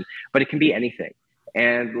person, but it can be anything.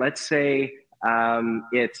 And let's say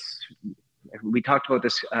we talked about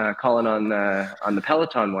this, Colin, on the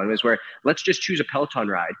Peloton one, is where let's just choose a Peloton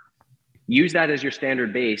ride, use that as your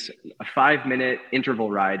standard base, a 5-minute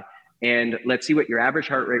interval ride, and let's see what your average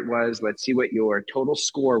heart rate was. Let's see what your total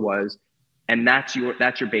score was. And that's your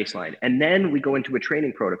baseline. And then we go into a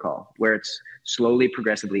training protocol where it's slowly,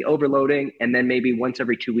 progressively overloading. And then maybe once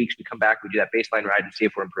every 2 weeks, we come back, we do that baseline ride and see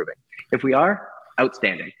if we're improving. If we are,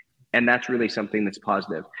 outstanding. And that's really something that's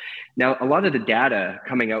positive. Now, a lot of the data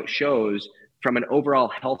coming out shows from an overall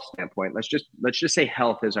health standpoint, let's just say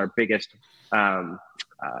health is our biggest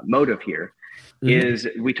motive here, is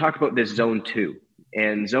we talk about this zone 2.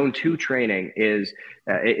 And zone 2 training is,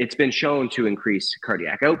 it's been shown to increase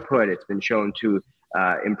cardiac output. It's been shown to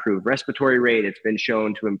improve respiratory rate. It's been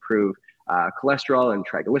shown to improve cholesterol and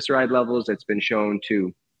triglyceride levels. It's been shown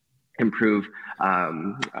to improve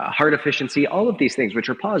heart efficiency, all of these things, which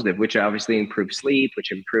are positive, which obviously improve sleep,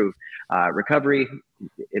 which improve recovery.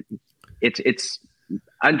 It's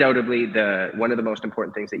undoubtedly one of the most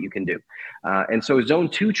important things that you can do. And so zone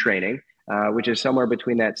 2 training, which is somewhere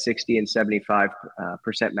between that 60 and 75%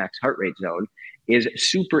 max heart rate zone, is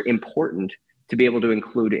super important to be able to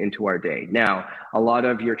include into our day. Now, a lot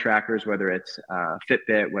of your trackers, whether it's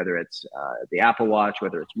Fitbit, whether it's the Apple Watch,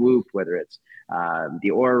 whether it's Whoop, whether it's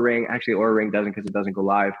the Oura Ring, actually Oura Ring doesn't because it doesn't go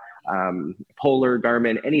live, Polar,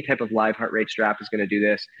 Garmin, any type of live heart rate strap is going to do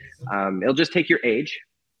this. It'll just take your age,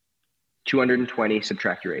 220,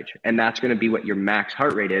 subtract your age, and that's going to be what your max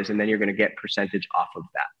heart rate is, and then you're going to get percentage off of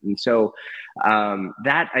that. And so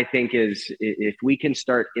that, I think, is, if we can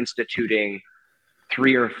start instituting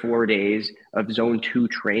 3 or 4 days of zone 2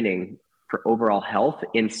 training for overall health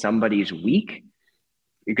in somebody's week,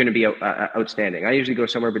 you're going to be outstanding. I usually go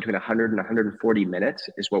somewhere between 100 and 140 minutes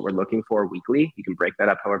is what we're looking for weekly. You can break that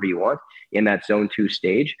up however you want in that zone 2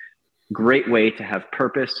 stage. Great way to have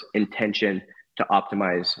purpose, intention, to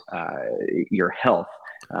optimize your health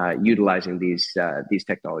utilizing these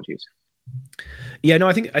technologies. Yeah, no,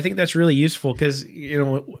 I think that's really useful because,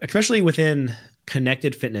 especially within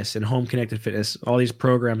connected fitness and home connected fitness, all these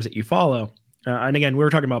programs that you follow. And again, we were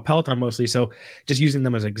talking about Peloton mostly, so just using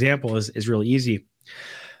them as an example is really easy.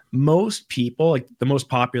 Most people, like the most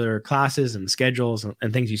popular classes and schedules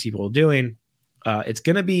and things you see people doing, it's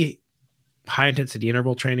going to be high intensity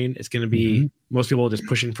interval training. It's going to be most people just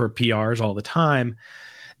pushing for PRs all the time.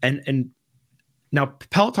 And now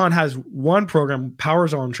Peloton has one program, Power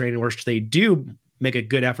Zone training, where they do make a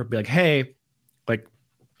good effort, be like, hey, like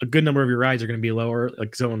a good number of your rides are going to be lower,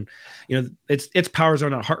 like zone, it's Power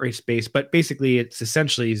Zone on heart rate space, but basically it's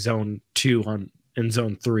essentially zone 2 and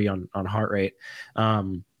zone 3 on heart rate.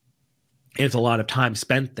 It's a lot of time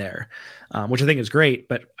spent there, which I think is great,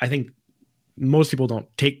 but I think most people don't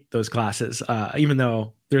take those classes, even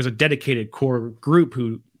though there's a dedicated core group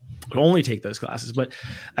who only take those classes. But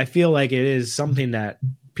I feel like it is something that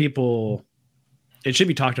it should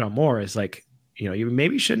be talked about more, is like, you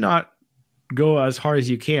maybe should not go as hard as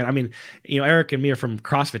you can. I mean, Eric and me are from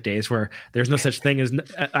CrossFit days where there's no such thing as,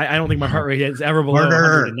 I don't think my heart rate is ever below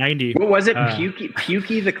 190. What was it?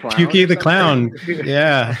 Pukey the Clown? Pukey the Clown.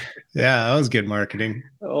 Yeah. Yeah. That was good marketing.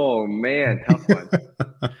 Oh man. Tough one.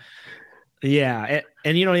 Yeah.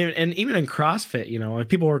 And even in CrossFit,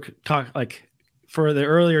 people were talking, like, for the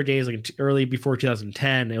earlier days, like early before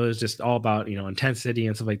 2010, it was just all about, intensity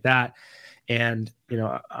and stuff like that. And,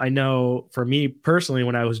 I know for me personally,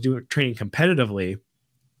 when I was training competitively,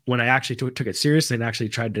 when I actually took it seriously and actually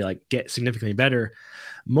tried to like get significantly better,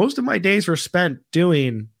 most of my days were spent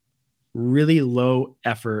doing really low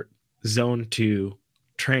effort zone 2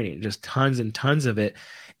 training, just tons and tons of it.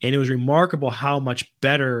 And it was remarkable how much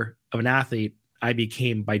better of an athlete I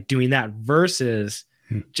became by doing that versus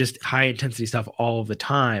just high intensity stuff all of the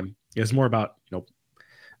time. It was more about,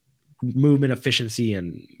 movement efficiency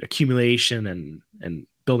and accumulation and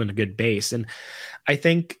building a good base. And I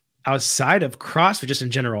think outside of CrossFit, just in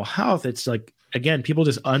general health, it's like, again, people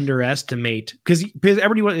just underestimate because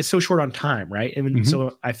everybody is so short on time, right? And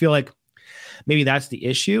so I feel like maybe that's the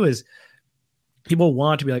issue, is people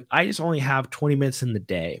want to be like, I just only have 20 minutes in the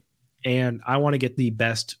day and I want to get the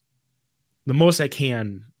most I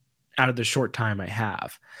can out of the short time I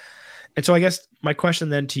have. And so I guess my question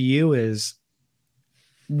then to you is,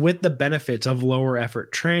 with the benefits of lower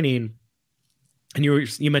effort training, and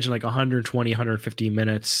you mentioned like 120, 150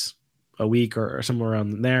 minutes a week or somewhere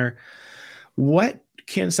around there, what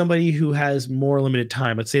can somebody who has more limited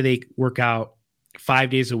time, let's say they work out 5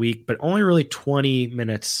 days a week, but only really 20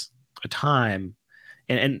 minutes a time,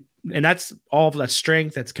 and that's all of that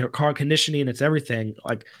strength, that's car conditioning, it's everything.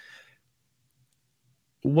 Like,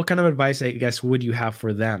 what kind of advice, I guess, would you have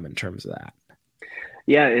for them in terms of that?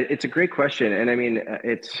 Yeah, it's a great question. And I mean,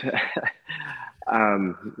 it's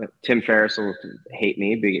Tim Ferriss will hate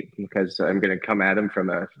me because I'm going to come at him from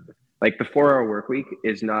the 4-hour work week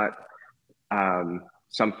is not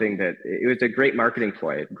something that it was a great marketing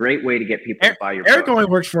ploy, great way to get people to buy your Eric book. only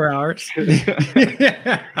works 4 hours. But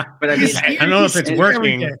I mean, I don't know if it's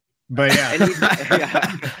working, but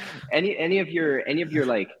yeah. Any of your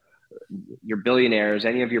like your billionaires,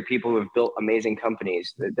 any of your people who have built amazing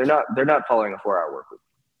companies, they're not following a 4-hour work week.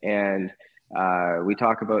 And we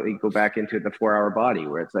talk about, you go back into the 4-hour body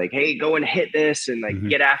where it's like, hey, go and hit this and like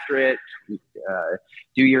get after it,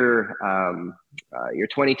 do your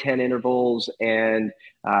 20-10 intervals and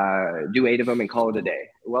do 8 of them and call it a day.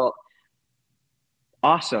 Well,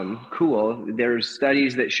 awesome, cool. There's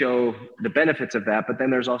studies that show the benefits of that, but then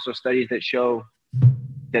there's also studies that show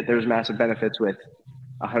that there's massive benefits with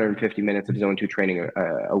 150 minutes of zone 2 training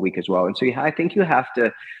a week as well. And so I think you have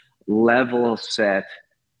to level set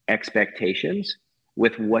expectations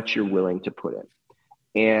with what you're willing to put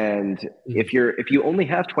in. And if you only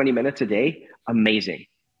have 20 minutes a day, amazing,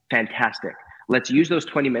 fantastic. Let's use those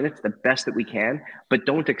 20 minutes the best that we can, but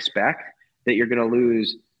don't expect that you're going to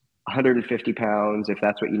lose 150 pounds if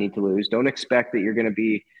that's what you need to lose. Don't expect that you're going to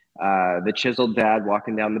be the chiseled dad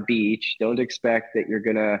walking down the beach. Don't expect that you're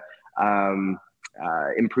going to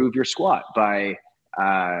improve your squat by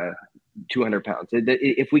 200 pounds.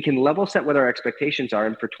 If we can level set what our expectations are,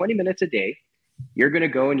 and for 20 minutes a day, you're going to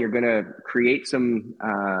go and you're going to create some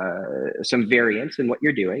variance in what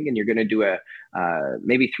you're doing. And you're going to do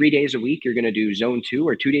maybe 3 days a week, you're going to do zone 2,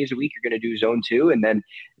 or 2 days a week, you're going to do zone 2. And then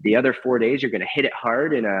the other 4 days, you're going to hit it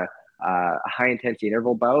hard in a high intensity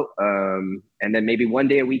interval bout. And then maybe 1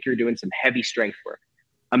 day a week, you're doing some heavy strength work.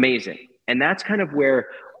 Amazing. And that's kind of where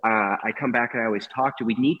I come back and I always talk to,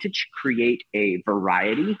 we need to create a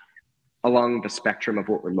variety along the spectrum of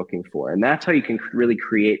what we're looking for. And that's how you can really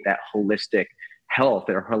create that holistic health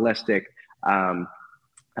or holistic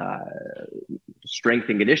strength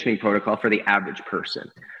and conditioning protocol for the average person.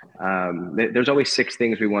 There's always 6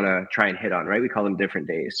 things we want to try and hit on, right? We call them different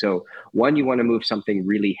days. So 1, you want to move something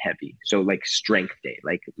really heavy. So like strength day,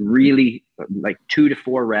 like really like 2 to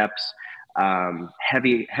 4 reps,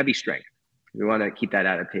 heavy strength. We want to keep that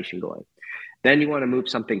adaptation going. Then you want to move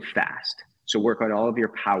something fast. So work on all of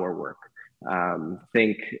your power work.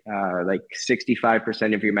 Think like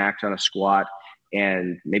 65% of your max on a squat,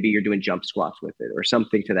 and maybe you're doing jump squats with it or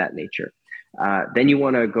something to that nature. Then you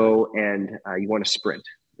want to go and you want to sprint.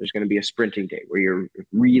 There's going to be a sprinting day where you're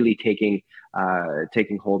really taking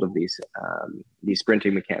hold of these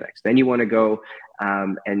sprinting mechanics. Then you want to go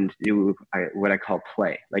and do what I call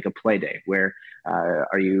play, like a play day, where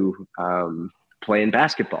are you playing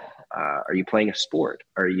basketball? Are you playing a sport?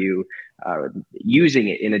 Are you using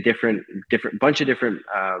it in a different bunch of different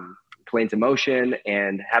planes of motion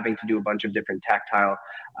and having to do a bunch of different tactile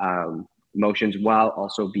motions while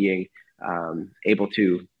also being able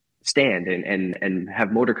to stand and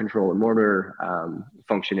have motor control and motor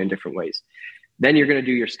function in different ways. Then you're going to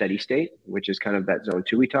do your steady state, which is kind of that zone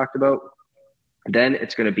 2 we talked about. Then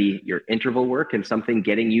it's going to be your interval work and something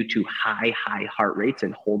getting you to high heart rates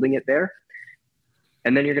and holding it there.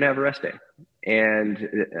 And then you're going to have a rest day. And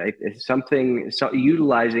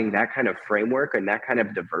utilizing that kind of framework and that kind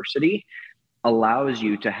of diversity allows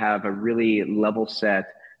you to have a really level set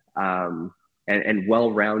and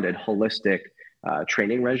well-rounded holistic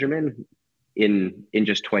training regimen in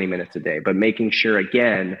just 20 minutes a day, but making sure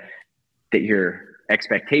again that your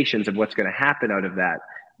expectations of what's going to happen out of that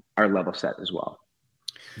are level set as well.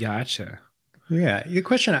 Gotcha. Yeah.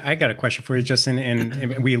 I got a question for you, Justin,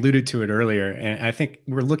 and we alluded to it earlier. And I think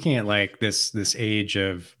we're looking at like this age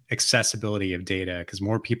of accessibility of data because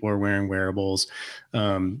more people are wearing wearables.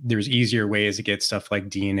 There's easier ways to get stuff like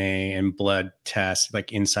DNA and blood tests,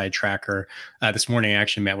 like Inside Tracker. This morning, I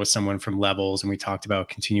actually met with someone from Levels and we talked about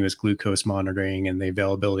continuous glucose monitoring and the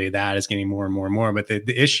availability of that is getting more and more and more. But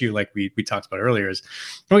the issue, like we talked about earlier, is,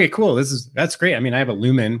 okay, cool. That's great. I mean, I have a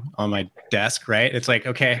Lumen on my desk, right? It's like,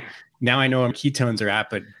 okay, now I know what ketones are at,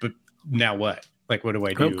 but now what? Like, what do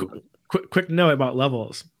I do? Quick note about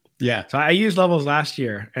Levels. Yeah. So I used Levels last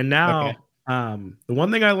year, and now the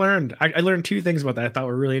one thing I learned 2 things about that I thought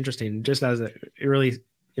were really interesting, just as a really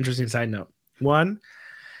interesting side note. One,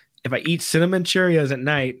 if I eat cinnamon Cheerios at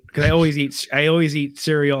night, because I always eat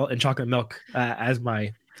cereal and chocolate milk as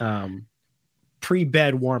my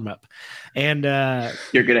pre-bed warm-up, and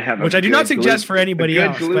you're gonna have which I do not suggest for anybody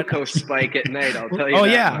else. Glucose spike at night. I'll tell you. Oh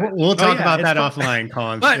yeah, we'll talk about that offline,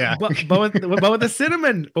 Colin. But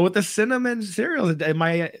with the cinnamon cereals,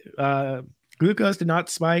 my glucose did not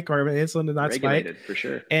spike, or insulin did not regulated, spike. For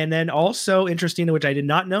sure. And then also interesting, which I did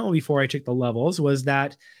not know before I took the levels, was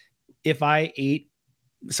that if I ate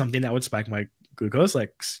something that would spike my glucose,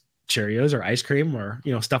 like Cheerios or ice cream or,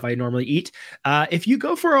 stuff I normally eat, if you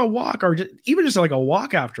go for a walk or even just like a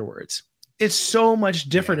walk afterwards, it's so much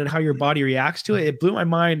different in how your body reacts to it. It blew my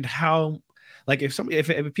mind how, like, if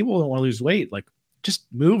people don't want to lose weight, like, just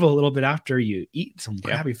move a little bit after you eat some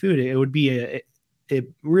crappy food. It would be it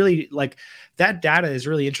really, like, that data is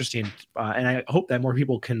really interesting. And I hope that more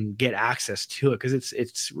people can get access to it, because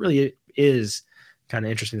it's really is kind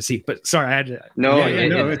of interesting to see. But sorry, I had to.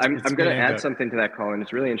 I'm going to add something to that, Colin.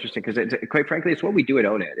 It's really interesting because, quite frankly, it's what we do at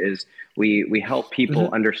Own It. Is we help people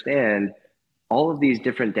understand all of these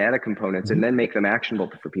different data components and then make them actionable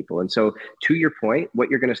for people. And so, to your point, what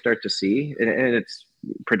you're going to start to see, and it's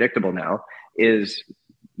predictable now, is,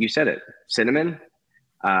 you said it, cinnamon,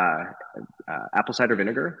 apple cider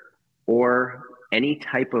vinegar, or any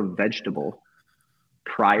type of vegetable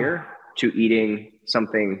prior to eating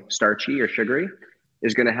something starchy or sugary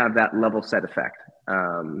is going to have that level set effect.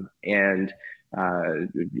 And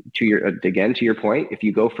to your point, if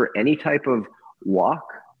you go for any type of walk,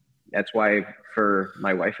 that's why for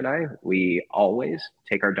my wife and I, we always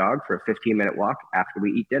take our dog for a 15-minute walk after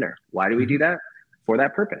we eat dinner. Why do we do that? For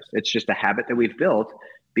that purpose. It's just a habit that we've built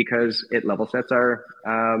because it level sets our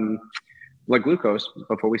blood glucose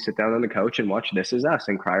before we sit down on the couch and watch This Is Us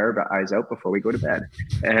and cry our eyes out before we go to bed.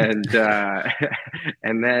 And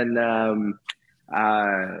and then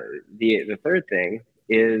the third thing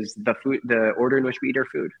is the order in which we eat our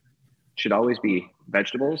food should always be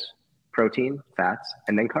vegetables, protein, fats,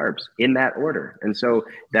 and then carbs, in that order. And so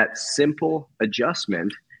that simple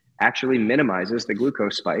adjustment actually minimizes the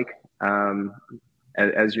glucose spike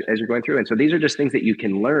as you're going through. And so these are just things that you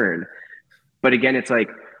can learn. But again, it's like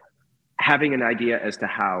having an idea as to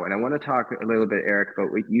how. And I want to talk a little bit, Eric,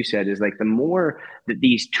 about what you said, is like, the more that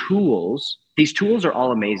these tools are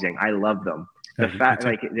all amazing. I love them. The fact,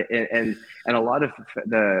 like, and a lot of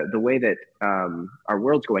the way that our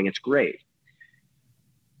world's going, it's great.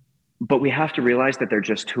 But we have to realize that they're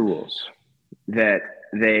just tools. That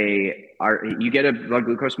they are. You get a blood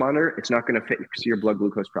glucose monitor, it's not going to fix your blood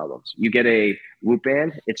glucose problems. You get a Whoop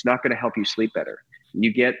band, it's not going to help you sleep better.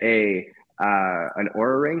 You get an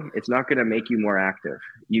Oura ring, it's not going to make you more active.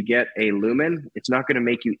 You get a Lumen, it's not going to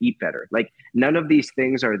make you eat better. Like, none of these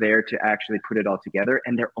things are there to actually put it all together,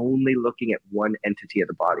 and they're only looking at one entity of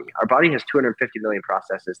the body. Our body has 250 million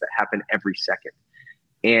processes that happen every second.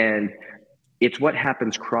 And it's what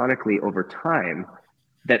happens chronically over time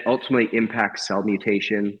that ultimately impacts cell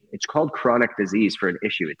mutation. It's called chronic disease for an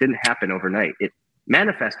issue. It didn't happen overnight. It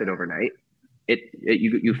manifested overnight.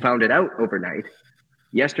 You found it out overnight.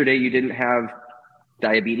 Yesterday you didn't have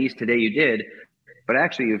diabetes. Today you did, but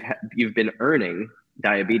actually you've been earning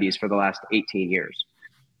diabetes for the last 18 years.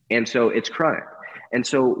 And so it's chronic. And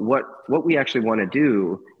so what we actually want to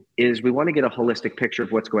do is we want to get a holistic picture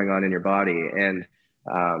of what's going on in your body. And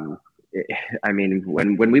I mean,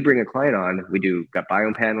 when we bring a client on, we do gut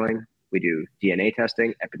biome paneling, we do DNA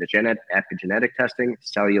testing, epigenetic testing,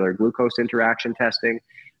 cellular glucose interaction testing,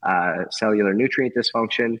 cellular nutrient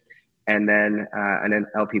dysfunction, and then an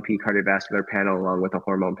LPP cardiovascular panel along with a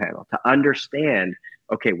hormone panel to understand,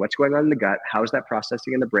 okay, what's going on in the gut, how's that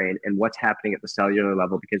processing in the brain, and what's happening at the cellular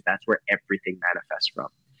level, because that's where everything manifests from.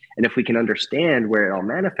 And if we can understand where it all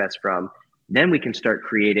manifests from, then we can start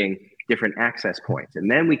creating different access points.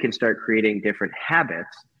 And then we can start creating different habits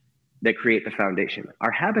that create the foundation.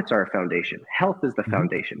 Our habits are a foundation. Health is the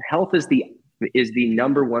foundation. Health is the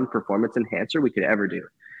number one performance enhancer we could ever do.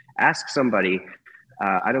 Ask somebody,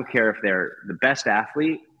 I don't care if they're the best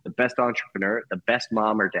athlete, the best entrepreneur, the best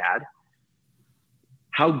mom or dad,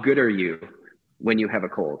 how good are you when you have a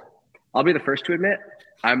cold? I'll be the first to admit,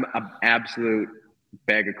 I'm an absolute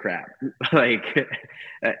bag of crap. Like,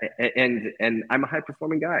 and I'm a high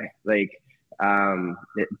performing guy. Like,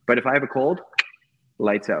 but if I have a cold,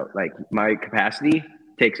 lights out. Like, my capacity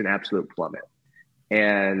takes an absolute plummet.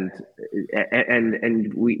 And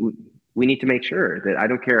we need to make sure that I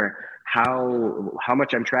don't care how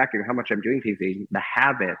much I'm tracking, how much I'm doing things, the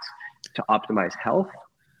habits to optimize health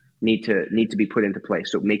need to be put into place.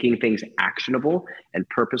 So making things actionable and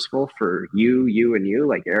purposeful for you,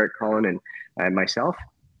 like Eric, Colin, and myself,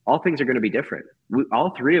 all things are going to be different.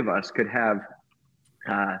 All three of us could have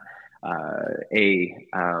a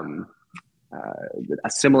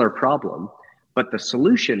similar problem, but the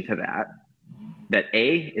solution to that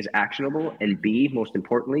A, is actionable, and B, most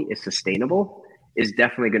importantly, is sustainable, is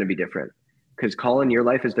definitely going to be different. because Colin, your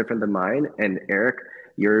life is different than mine, and Eric,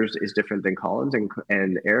 yours is different than Colin's,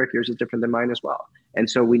 and Eric, yours is different than mine as well. And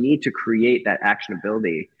so we need to create that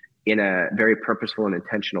actionability in a very purposeful and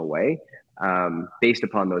intentional way, based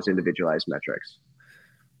upon those individualized metrics.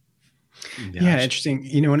 Yeah, interesting.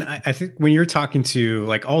 And I think when you're talking to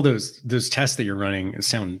like all those tests that you're running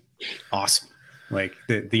sound awesome. Like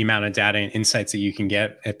the amount of data and insights that you can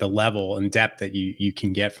get at the level and depth that you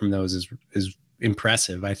can get from those is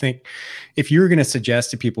impressive. I think if you were going to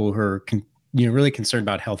suggest to people who are really concerned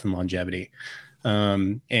about health and longevity,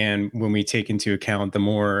 and when we take into account the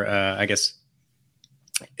more I guess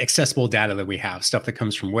accessible data that we have, stuff that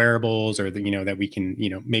comes from wearables, or that we can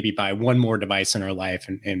maybe buy one more device in our life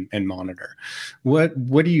and monitor, what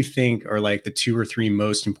do you think are like the 2 or 3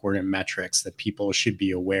 most important metrics that people should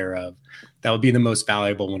be aware of that would be the most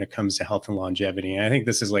valuable when it comes to health and longevity? And I think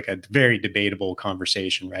this is like a very debatable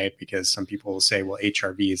conversation, right? Because some people will say, well,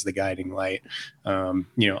 HRV is the guiding light, a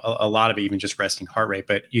lot of it even just resting heart rate.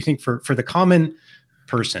 But you think for the common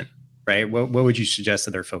person, right, what would you suggest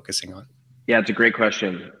that they're focusing on? Yeah, it's a great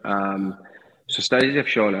question. So studies have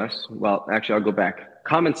shown us, well, actually, I'll go back.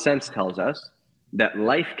 Common sense tells us that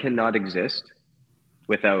life cannot exist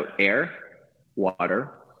without air,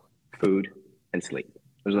 water, food, and sleep.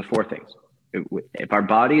 Those are the 4 things. If our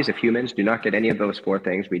bodies, if humans do not get any of those 4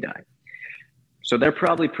 things, we die. So they're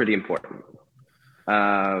probably pretty important.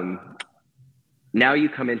 Now you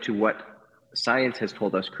come into what science has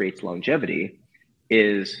told us creates longevity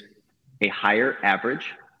is a higher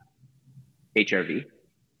average HRV,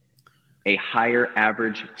 a higher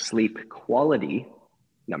average sleep quality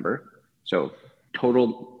number. So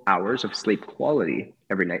total hours of sleep quality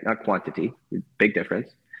every night, not quantity, big difference.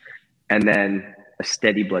 And then a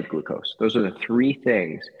steady blood glucose. Those are the 3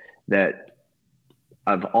 things that,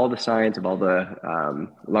 of all the science, of all the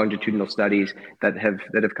longitudinal studies that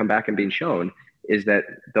have come back and been shown, is that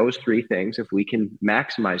those 3 things, if we can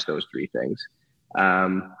maximize those 3 things,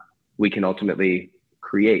 we can ultimately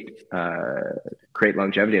create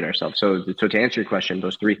longevity in ourselves. So to answer your question,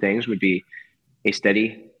 those 3 things would be a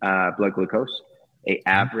steady blood glucose, a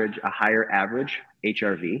higher average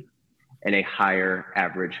HRV, and a higher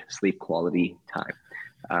average sleep quality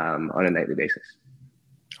time on a nightly basis.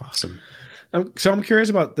 Awesome. So I'm curious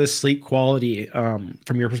about the sleep quality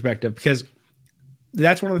from your perspective, because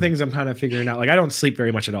that's one of the things I'm kind of figuring out. Like, I don't sleep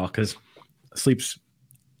very much at all because sleep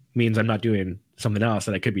means I'm not doing something else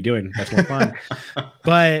that I could be doing. That's more fun.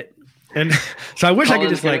 And so I wish I could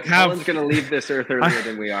just Colin's going to leave this earth earlier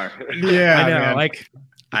than we are. Yeah, I know. Man. Like,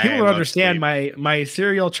 people don't understand my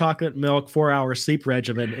cereal, chocolate milk, 4-hour sleep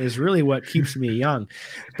regimen is really what keeps me young,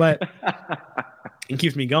 but it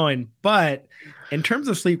keeps me going. But in terms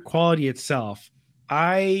of sleep quality itself,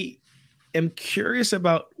 I am curious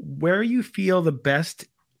about where you feel the best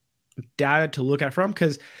data to look at from.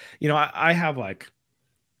 Cause I have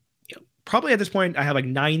probably at this point, I have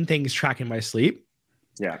 9 things tracking my sleep.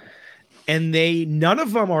 Yeah. And none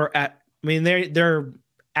of them are they're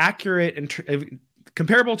accurate and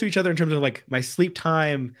comparable to each other in terms of my sleep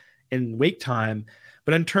time and wake time.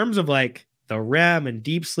 But in terms of the REM and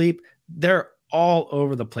deep sleep, they're all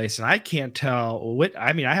over the place. And I can't tell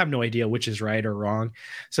I have no idea which is right or wrong.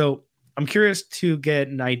 So I'm curious to get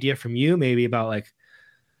an idea from you maybe about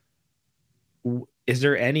is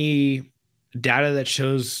there any data that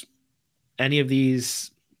shows any of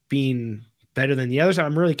these being better than the others?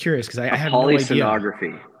 I'm really curious because I have no idea.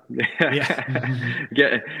 Polysomnography.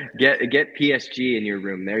 Yeah. get PSG in your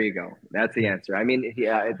room. There you go. That's the answer.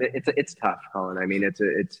 It's tough, Colin.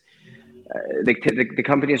 The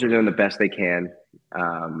companies are doing the best they can,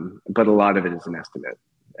 but a lot of it is an estimate.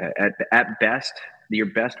 At best, your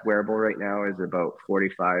best wearable right now is about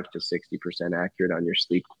 45 to 60% accurate on your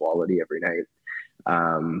sleep quality every night.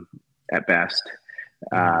 At best.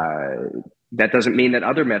 That doesn't mean that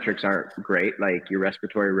other metrics aren't great, like your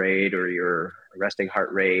respiratory rate or your resting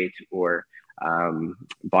heart rate or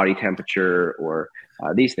body temperature or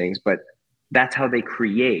these things. But that's how they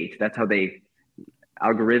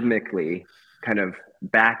algorithmically kind of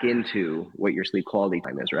back into what your sleep quality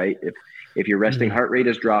time is, right? If your resting heart rate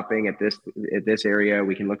is dropping at this area,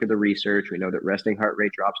 we can look at the research. We know that resting heart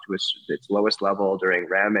rate drops to its lowest level during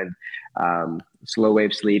REM and slow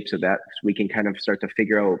wave sleep, so that we can kind of start to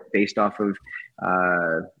figure out based off of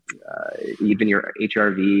even your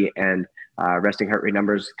HRV and resting heart rate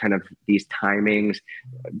numbers, kind of these timings,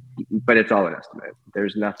 but it's all an estimate.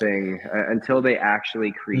 There's nothing until they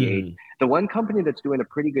actually create. The one company that's doing a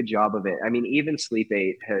pretty good job of it, even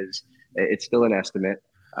Sleep8 it's still an estimate.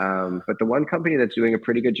 But the one company that's doing a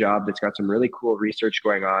pretty good job, that's got some really cool research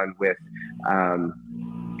going on with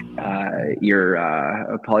your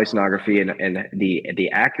polysomnography and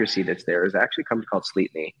the accuracy that's there is actually a company called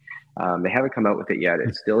Sleep Me. They haven't come out with it yet.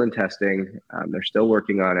 It's still in testing. They're still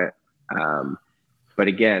working on it. But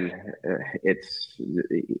again, it's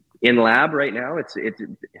in lab right now. It's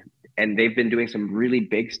and they've been doing some really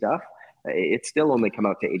big stuff. It's still only come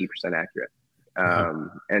out to 80% accurate.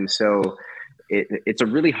 And so it's a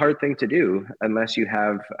really hard thing to do unless you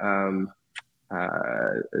have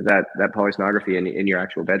that polysomnography in your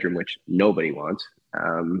actual bedroom, which nobody wants.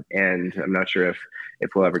 And I'm not sure if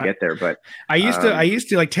we'll ever get there, but I used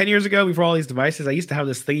to like 10 years ago, before all these devices, I used to have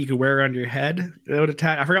this thing you could wear around your head that would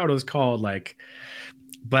attach. I forgot what it was called,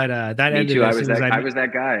 but that me ended. Too. I was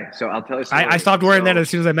that guy. So I'll tell you. I stopped wearing that as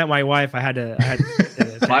soon as I met my wife. I had to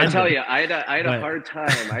well, I'll tell you, I had a hard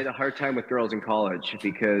time. I had a hard time with girls in college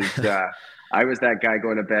because I was that guy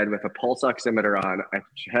going to bed with a pulse oximeter on, a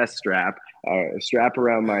chest strap, a strap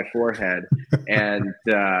around my forehead, and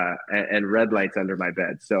red lights under my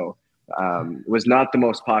bed. So was not the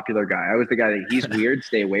most popular guy. I was the guy that he's weird,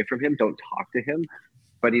 stay away from him, don't talk to him,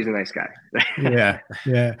 but he's a nice guy. Yeah.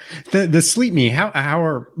 The Sleep Me,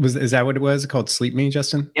 is that what it was called? Sleep Me,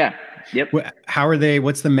 Justin? Yeah. Yep. How are they?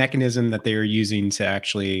 What's the mechanism that they are using to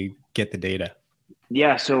actually get the data?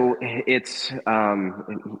 Yeah, so it's you've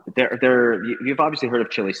obviously heard of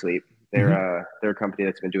Chili Sleep. They're a company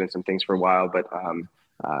that's been doing some things for a while, but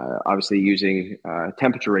obviously using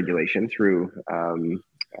temperature regulation through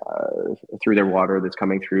their water that's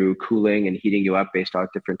coming through, cooling and heating you up based on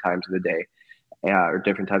different times of the day or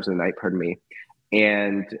different times of the night. Pardon me.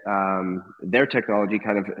 And their technology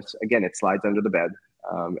kind of, again, it slides under the bed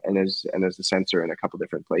and there's a sensor in a couple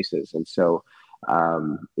different places, and so.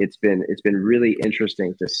 It's been really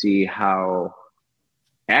interesting to see how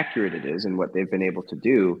accurate it is and what they've been able to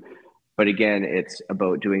do. But again, it's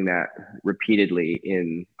about doing that repeatedly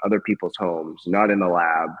in other people's homes, not in the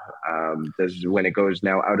lab. When it goes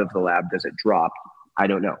now out of the lab, does it drop? I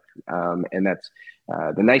don't know. And that's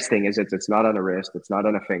the nice thing is it's not on a wrist, it's not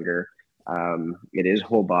on a finger. It is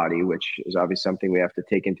whole body, which is obviously something we have to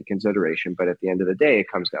take into consideration. But at the end of the day, it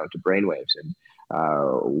comes down to brainwaves and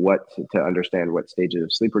to understand what stages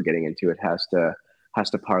of sleep we're getting into. It has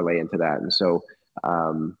to parlay into that. And so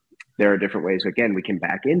there are different ways. Again, we can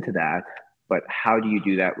back into that, but how do you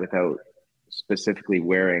do that without specifically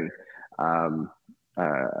wearing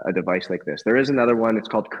a device like this? There is another one. It's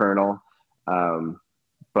called Kernel,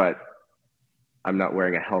 but I'm not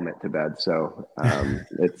wearing a helmet to bed, so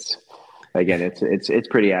it's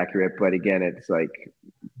pretty accurate. But again, it's like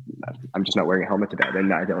I'm just not wearing a helmet to bed,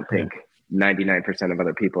 and I don't think 99% of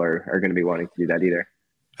other people are going to be wanting to do that either.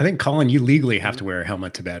 I think, Colin, you legally have to wear a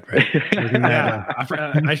helmet to bed, right?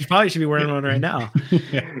 I probably should be wearing one right now.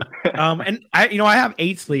 And I have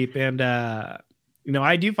 8 Sleep, and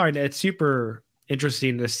I do find it's super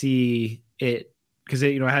interesting to see it because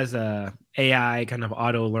it has a AI kind of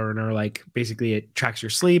auto learner. Like basically, it tracks your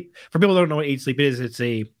sleep. For people who don't know what 8 Sleep is,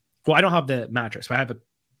 I don't have the mattress, but I have a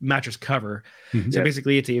mattress cover. So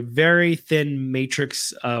basically, it's a very thin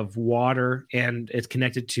matrix of water, and it's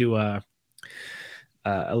connected to a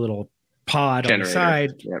little pod generator on the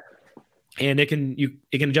side. Yep. And it can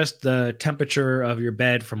adjust the temperature of your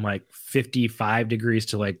bed from like 55 degrees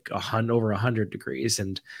to like over 100 degrees,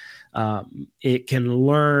 and it can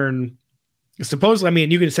learn. Supposedly,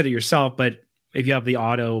 you can set it yourself, but if you have the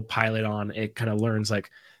autopilot on, it kind of learns like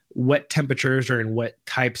what temperatures or in what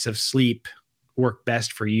types of sleep work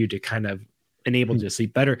best for you to kind of enable you to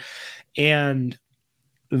sleep better. And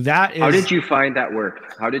that is... How did you find that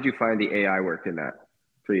worked? How did you find the AI worked in that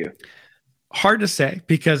for you? Hard to say,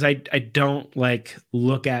 because I don't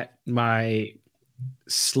look at my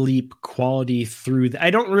sleep quality through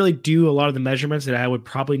I don't really do a lot of the measurements that I would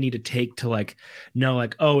probably need to take to know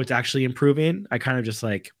oh, it's actually improving. I kind of just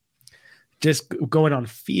going on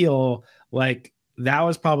feel. That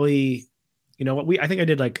was probably, I think I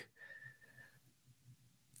did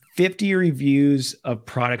 50 reviews of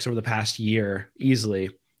products over the past year,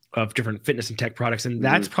 easily, of different fitness and tech products. And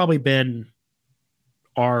that's probably been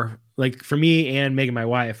our, for me and Megan, my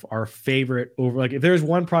wife, our favorite over, if there's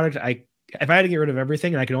one product if I had to get rid of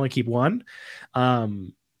everything and I could only keep one,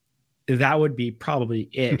 that would be probably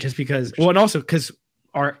it. Just because, and also because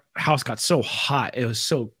our house got so hot, it was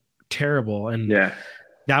so terrible. And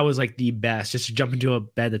that was the best, just to jump into a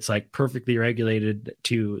bed that's perfectly regulated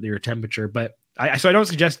to your temperature. But I don't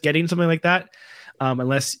suggest getting something like that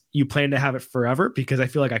unless you plan to have it forever, because I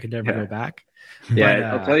feel like I could never go back. Yeah, but,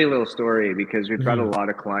 I'll tell you a little story, because we've got a lot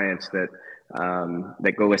of clients that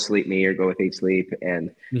go with Sleep Me or go with 8 Sleep,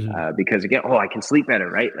 and because again, I can sleep better,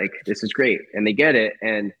 right? This is great, and they get it,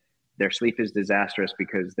 and their sleep is disastrous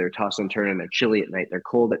because they're toss and turn and they're chilly at night, they're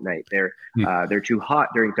cold at night, they're too hot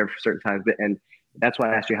during certain times. And that's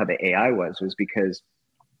why I asked you how the AI was because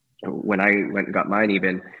when I went and got mine,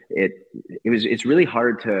 even it's really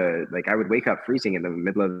hard to, like, I would wake up freezing in the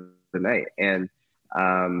middle of the night. And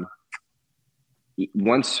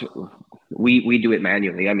once we do it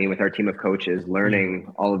manually, I mean, with our team of coaches,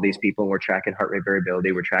 learning all of these people, we're tracking heart rate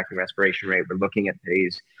variability, we're tracking respiration rate, we're looking at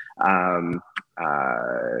pace,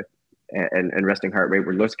 and resting heart rate.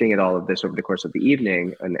 We're looking at all of this over the course of the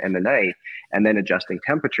evening and the night, and then adjusting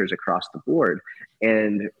temperatures across the board.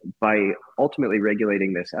 And by ultimately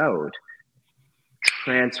regulating this out,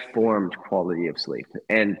 transformed quality of sleep.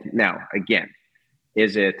 And now, again,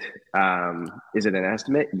 is it an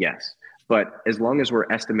estimate? Yes. But as long as we're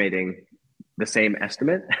estimating the same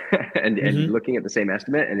estimate and looking at the same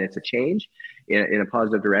estimate, and it's a change in a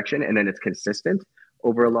positive direction, and then it's consistent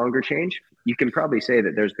over a longer change, you can probably say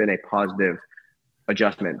that there's been a positive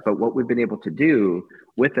adjustment. But what we've been able to do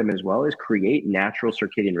with them as well is create natural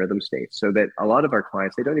circadian rhythm states, so that a lot of our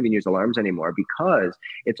clients, they don't even use alarms anymore because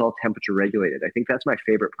it's all temperature regulated. I think that's my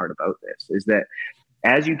favorite part about this, is that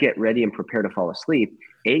as you get ready and prepare to fall asleep,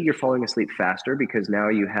 you're falling asleep faster because now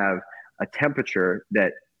you have a temperature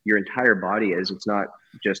that your entire body is. It's not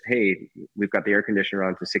just, hey, we've got the air conditioner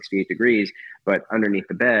on to 68 degrees, but underneath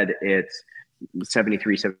the bed, it's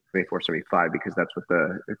 73, 74, 75, because that's what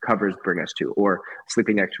the covers bring us to, or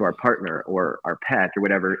sleeping next to our partner or our pet or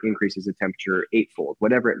whatever increases the temperature eightfold,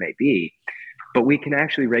 whatever it may be. But we can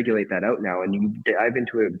actually regulate that out now, and you dive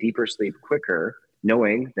into a deeper sleep quicker,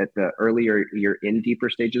 knowing that the earlier you're in deeper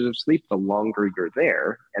stages of sleep, the longer you're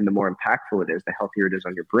there, and the more impactful it is, the healthier it is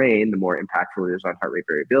on your brain, the more impactful it is on heart rate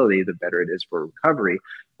variability, the better it is for recovery.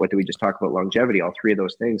 What did we just talk about? Longevity. All three of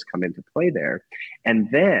those things come into play there. And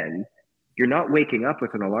then you're not waking up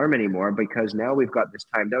with an alarm anymore, because now we've got this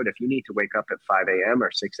timed out. If you need to wake up at 5 a.m.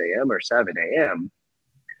 or 6 a.m. or 7 a.m.,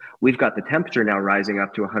 we've got the temperature now rising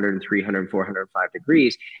up to 103, 104, 105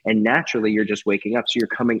 degrees. And naturally, you're just waking up. So you're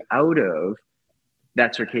coming out of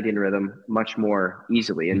that circadian rhythm much more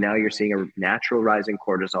easily. And now you're seeing a natural rise in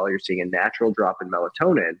cortisol. You're seeing a natural drop in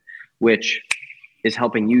melatonin, which is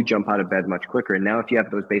helping you jump out of bed much quicker. And now if you have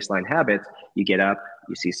those baseline habits, you get up,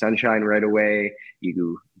 you see sunshine right away,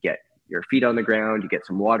 you get your feet on the ground, you get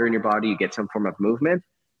some water in your body, you get some form of movement,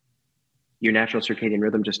 your natural circadian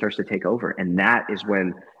rhythm just starts to take over. And that is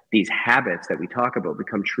when these habits that we talk about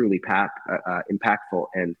become truly impactful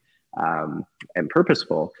and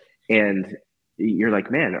purposeful. And you're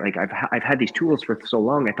like, man, like I've had these tools for so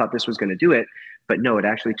long. I thought this was going to do it, but no, it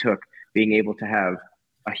actually took being able to have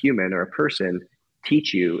a human or a person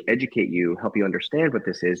teach you, educate you, help you understand what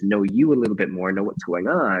this is, know you a little bit more, know what's going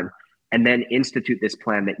on, and then institute this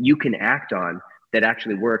plan that you can act on that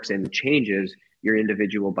actually works and changes your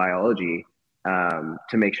individual biology,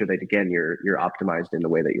 to make sure that, again, you're optimized in the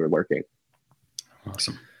way that you're working.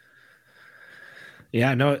 Awesome.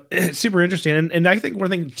 Yeah, no, it's super interesting. And I think one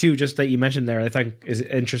thing too, just that you mentioned there, I think is an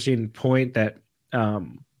interesting point that,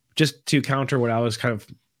 just to counter what I was kind of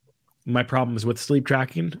my problems with sleep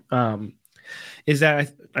tracking, is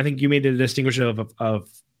that I think you made a distinction of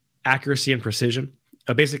accuracy and precision.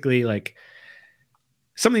 Basically, like,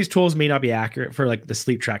 some of these tools may not be accurate for, like, the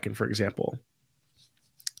sleep tracking, for example,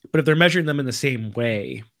 but if they're measuring them in the same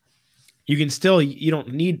way, you can still, you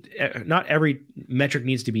don't need, not every metric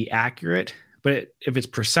needs to be accurate, but if it's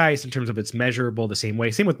precise in terms of it's measurable the same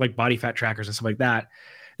way, same with like body fat trackers and stuff like that,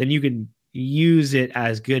 then you can use it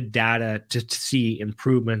as good data to see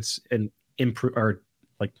improvements and improve, or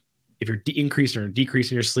like if you're increasing or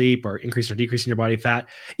decreasing your sleep, or increasing or decreasing your body fat,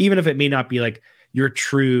 even if it may not be like your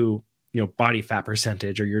true, body fat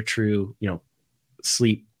percentage or your true,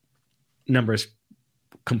 sleep numbers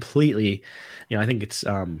completely, I think it's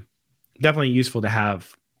definitely useful to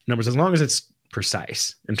have numbers as long as it's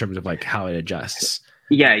precise in terms of like how it adjusts.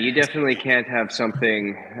 Yeah, you definitely can't have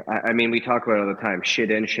something. I mean, we talk about it all the time,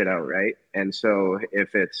 shit in, shit out, right? And so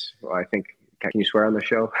if it's, well, I think, can you swear on the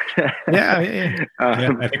show? Yeah.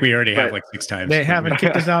 I think we already have like 6 times. They haven't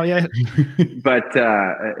kicked us out yet. But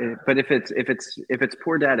if it's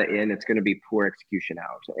poor data in, it's going to be poor execution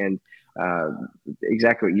out. And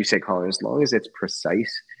exactly what you say, Colin. As long as it's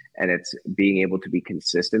precise and it's being able to be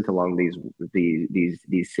consistent along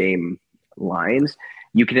these same lines,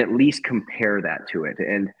 you can at least compare that to it.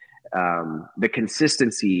 And the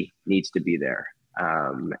consistency needs to be there.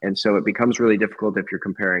 And so it becomes really difficult if you're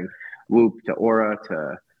comparing Whoop to Aura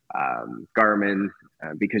to Garmin,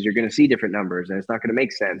 because you're going to see different numbers, and it's not going to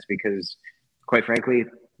make sense because, quite frankly,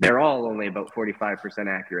 they're all only about 45%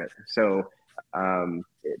 accurate. So,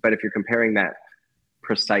 but if you're comparing that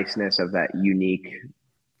preciseness of that unique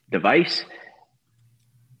device,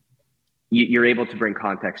 you're able to bring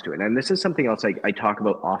context to it. And this is something else I talk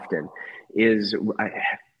about often is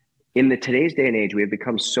in today's day and age, we have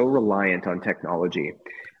become so reliant on technology.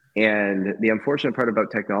 And the unfortunate part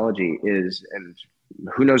about technology is, and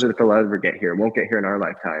who knows if it'll ever get here, it won't get here in our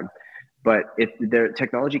lifetime, but the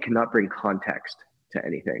technology cannot bring context to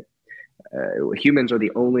anything. Humans are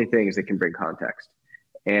the only things that can bring context.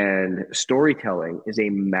 And storytelling is a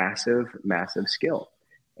massive, massive skill.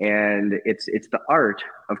 And it's the art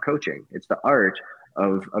of coaching. It's the art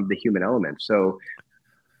of the human element. So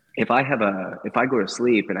if I go to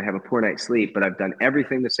sleep and I have a poor night's sleep, but I've done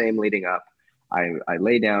everything the same leading up, I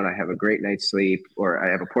lay down, I have a great night's sleep, or I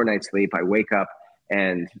have a poor night's sleep, I wake up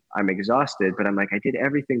and I'm exhausted, but I'm like, I did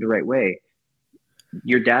everything the right way.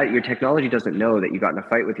 Your technology doesn't know that you got in a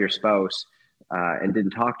fight with your spouse and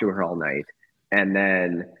didn't talk to her all night. And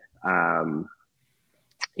then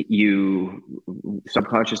you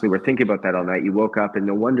subconsciously were thinking about that all night. You woke up and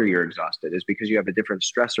no wonder you're exhausted. It's because you have a different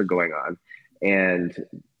stressor going on, and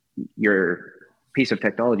your piece of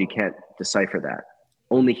technology can't decipher that.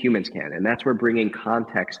 Only humans can. And that's where bringing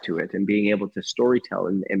context to it and being able to storytell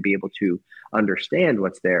and be able to understand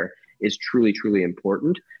what's there is truly, truly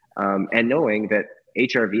important. And knowing that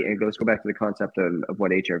HRV, and let's go back to the concept of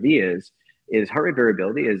what HRV is heart rate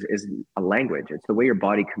variability is a language. It's the way your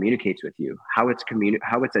body communicates with you, how it's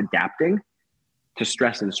adapting to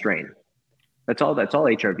stress and strain. That's all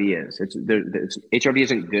HRV is. HRV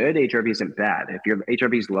isn't good. HRV isn't bad. If your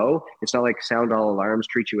HRV is low, it's not like sound all alarms,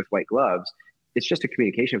 treat you with white gloves. It's just a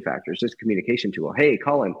communication factor. It's just a communication tool. Hey,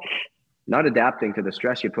 Colin, not adapting to the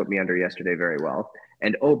stress you put me under yesterday very well.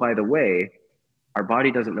 And oh, by the way, our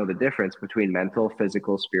body doesn't know the difference between mental,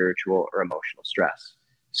 physical, spiritual, or emotional stress.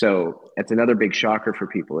 So it's another big shocker for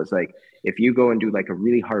people. It's like, if you go and do like a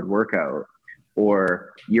really hard workout,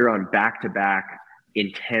 or you're on back-to-back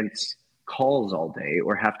intense calls all day,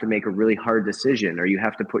 or have to make a really hard decision, or you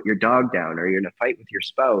have to put your dog down, or you're in a fight with your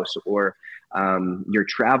spouse, or you're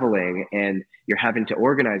traveling and you're having to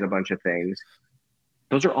organize a bunch of things.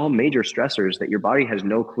 Those are all major stressors that your body has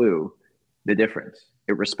no clue the difference.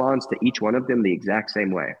 It responds to each one of them the exact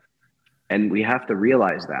same way. And we have to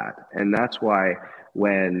realize that. And that's why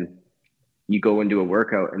when you go and do a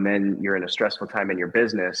workout and then you're in a stressful time in your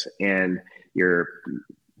business and your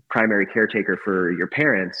primary caretaker for your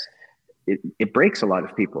parents, it breaks a lot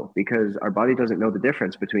of people, because our body doesn't know the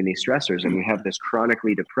difference between these stressors. And we have this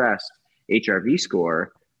chronically depressed HRV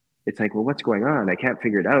score. It's like, well, what's going on? I can't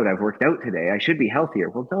figure it out. I've worked out today. I should be healthier.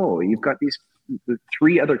 Well, no, you've got these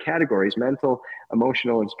 3 other categories: mental,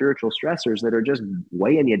 emotional, and spiritual stressors that are just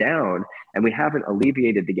weighing you down, and we haven't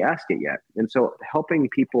alleviated the gasket yet. And so helping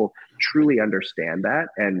people truly understand that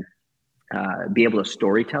and be able to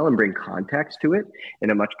storytell and bring context to it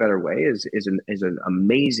in a much better way is an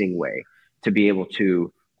amazing way to be able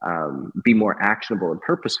to be more actionable and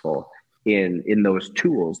purposeful in those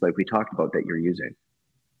tools like we talked about that you're using.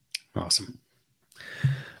 Awesome.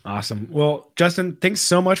 Well, Justin, thanks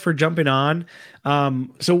so much for jumping on.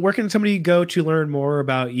 So where can somebody go to learn more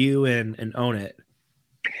about you and Own It?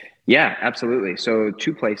 Yeah, absolutely. So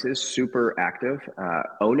 2 places, super active,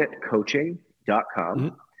 ownitcoaching.com.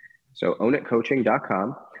 Mm-hmm. So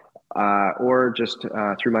ownitcoaching.com, or just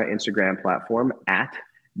through my Instagram platform at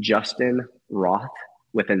Justin Roth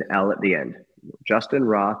with an L at the end. Justin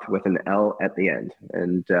Roth with an L at the end.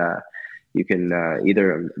 And you can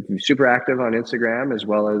either super active on Instagram, as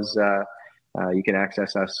well as you can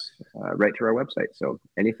access us right through our website. So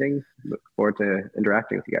anything, look forward to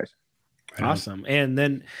interacting with you guys. Awesome. And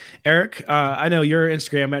then Eric, I know your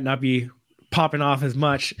Instagram might not be popping off as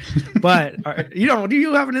much, but do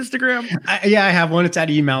you have an Instagram? Yeah, I have one. It's at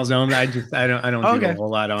Email Zone. I don't do a whole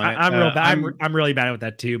lot on it. I'm real bad. I'm really bad with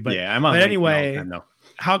that too. But yeah, I'm on. But anyway,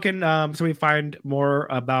 how can somebody find more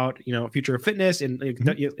about Future of Fitness, and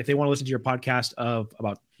if they want to listen to your podcast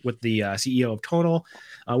about with the CEO of Tonal,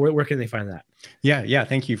 where can they find that? Yeah.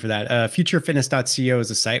 Thank you for that. futurefitness.co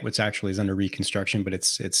is a site which actually is under reconstruction, but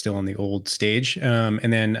it's still on the old stage.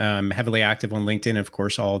 And then heavily active on LinkedIn, and of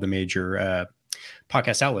course, all the major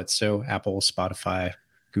podcast outlets. So Apple, Spotify,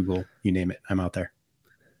 Google, you name it. I'm out there.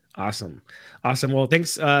 Awesome. Well,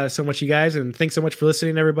 thanks so much, you guys. And thanks so much for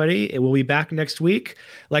listening, everybody. We'll be back next week,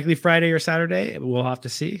 likely Friday or Saturday. We'll have to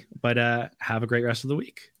see, but have a great rest of the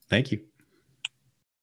week. Thank you.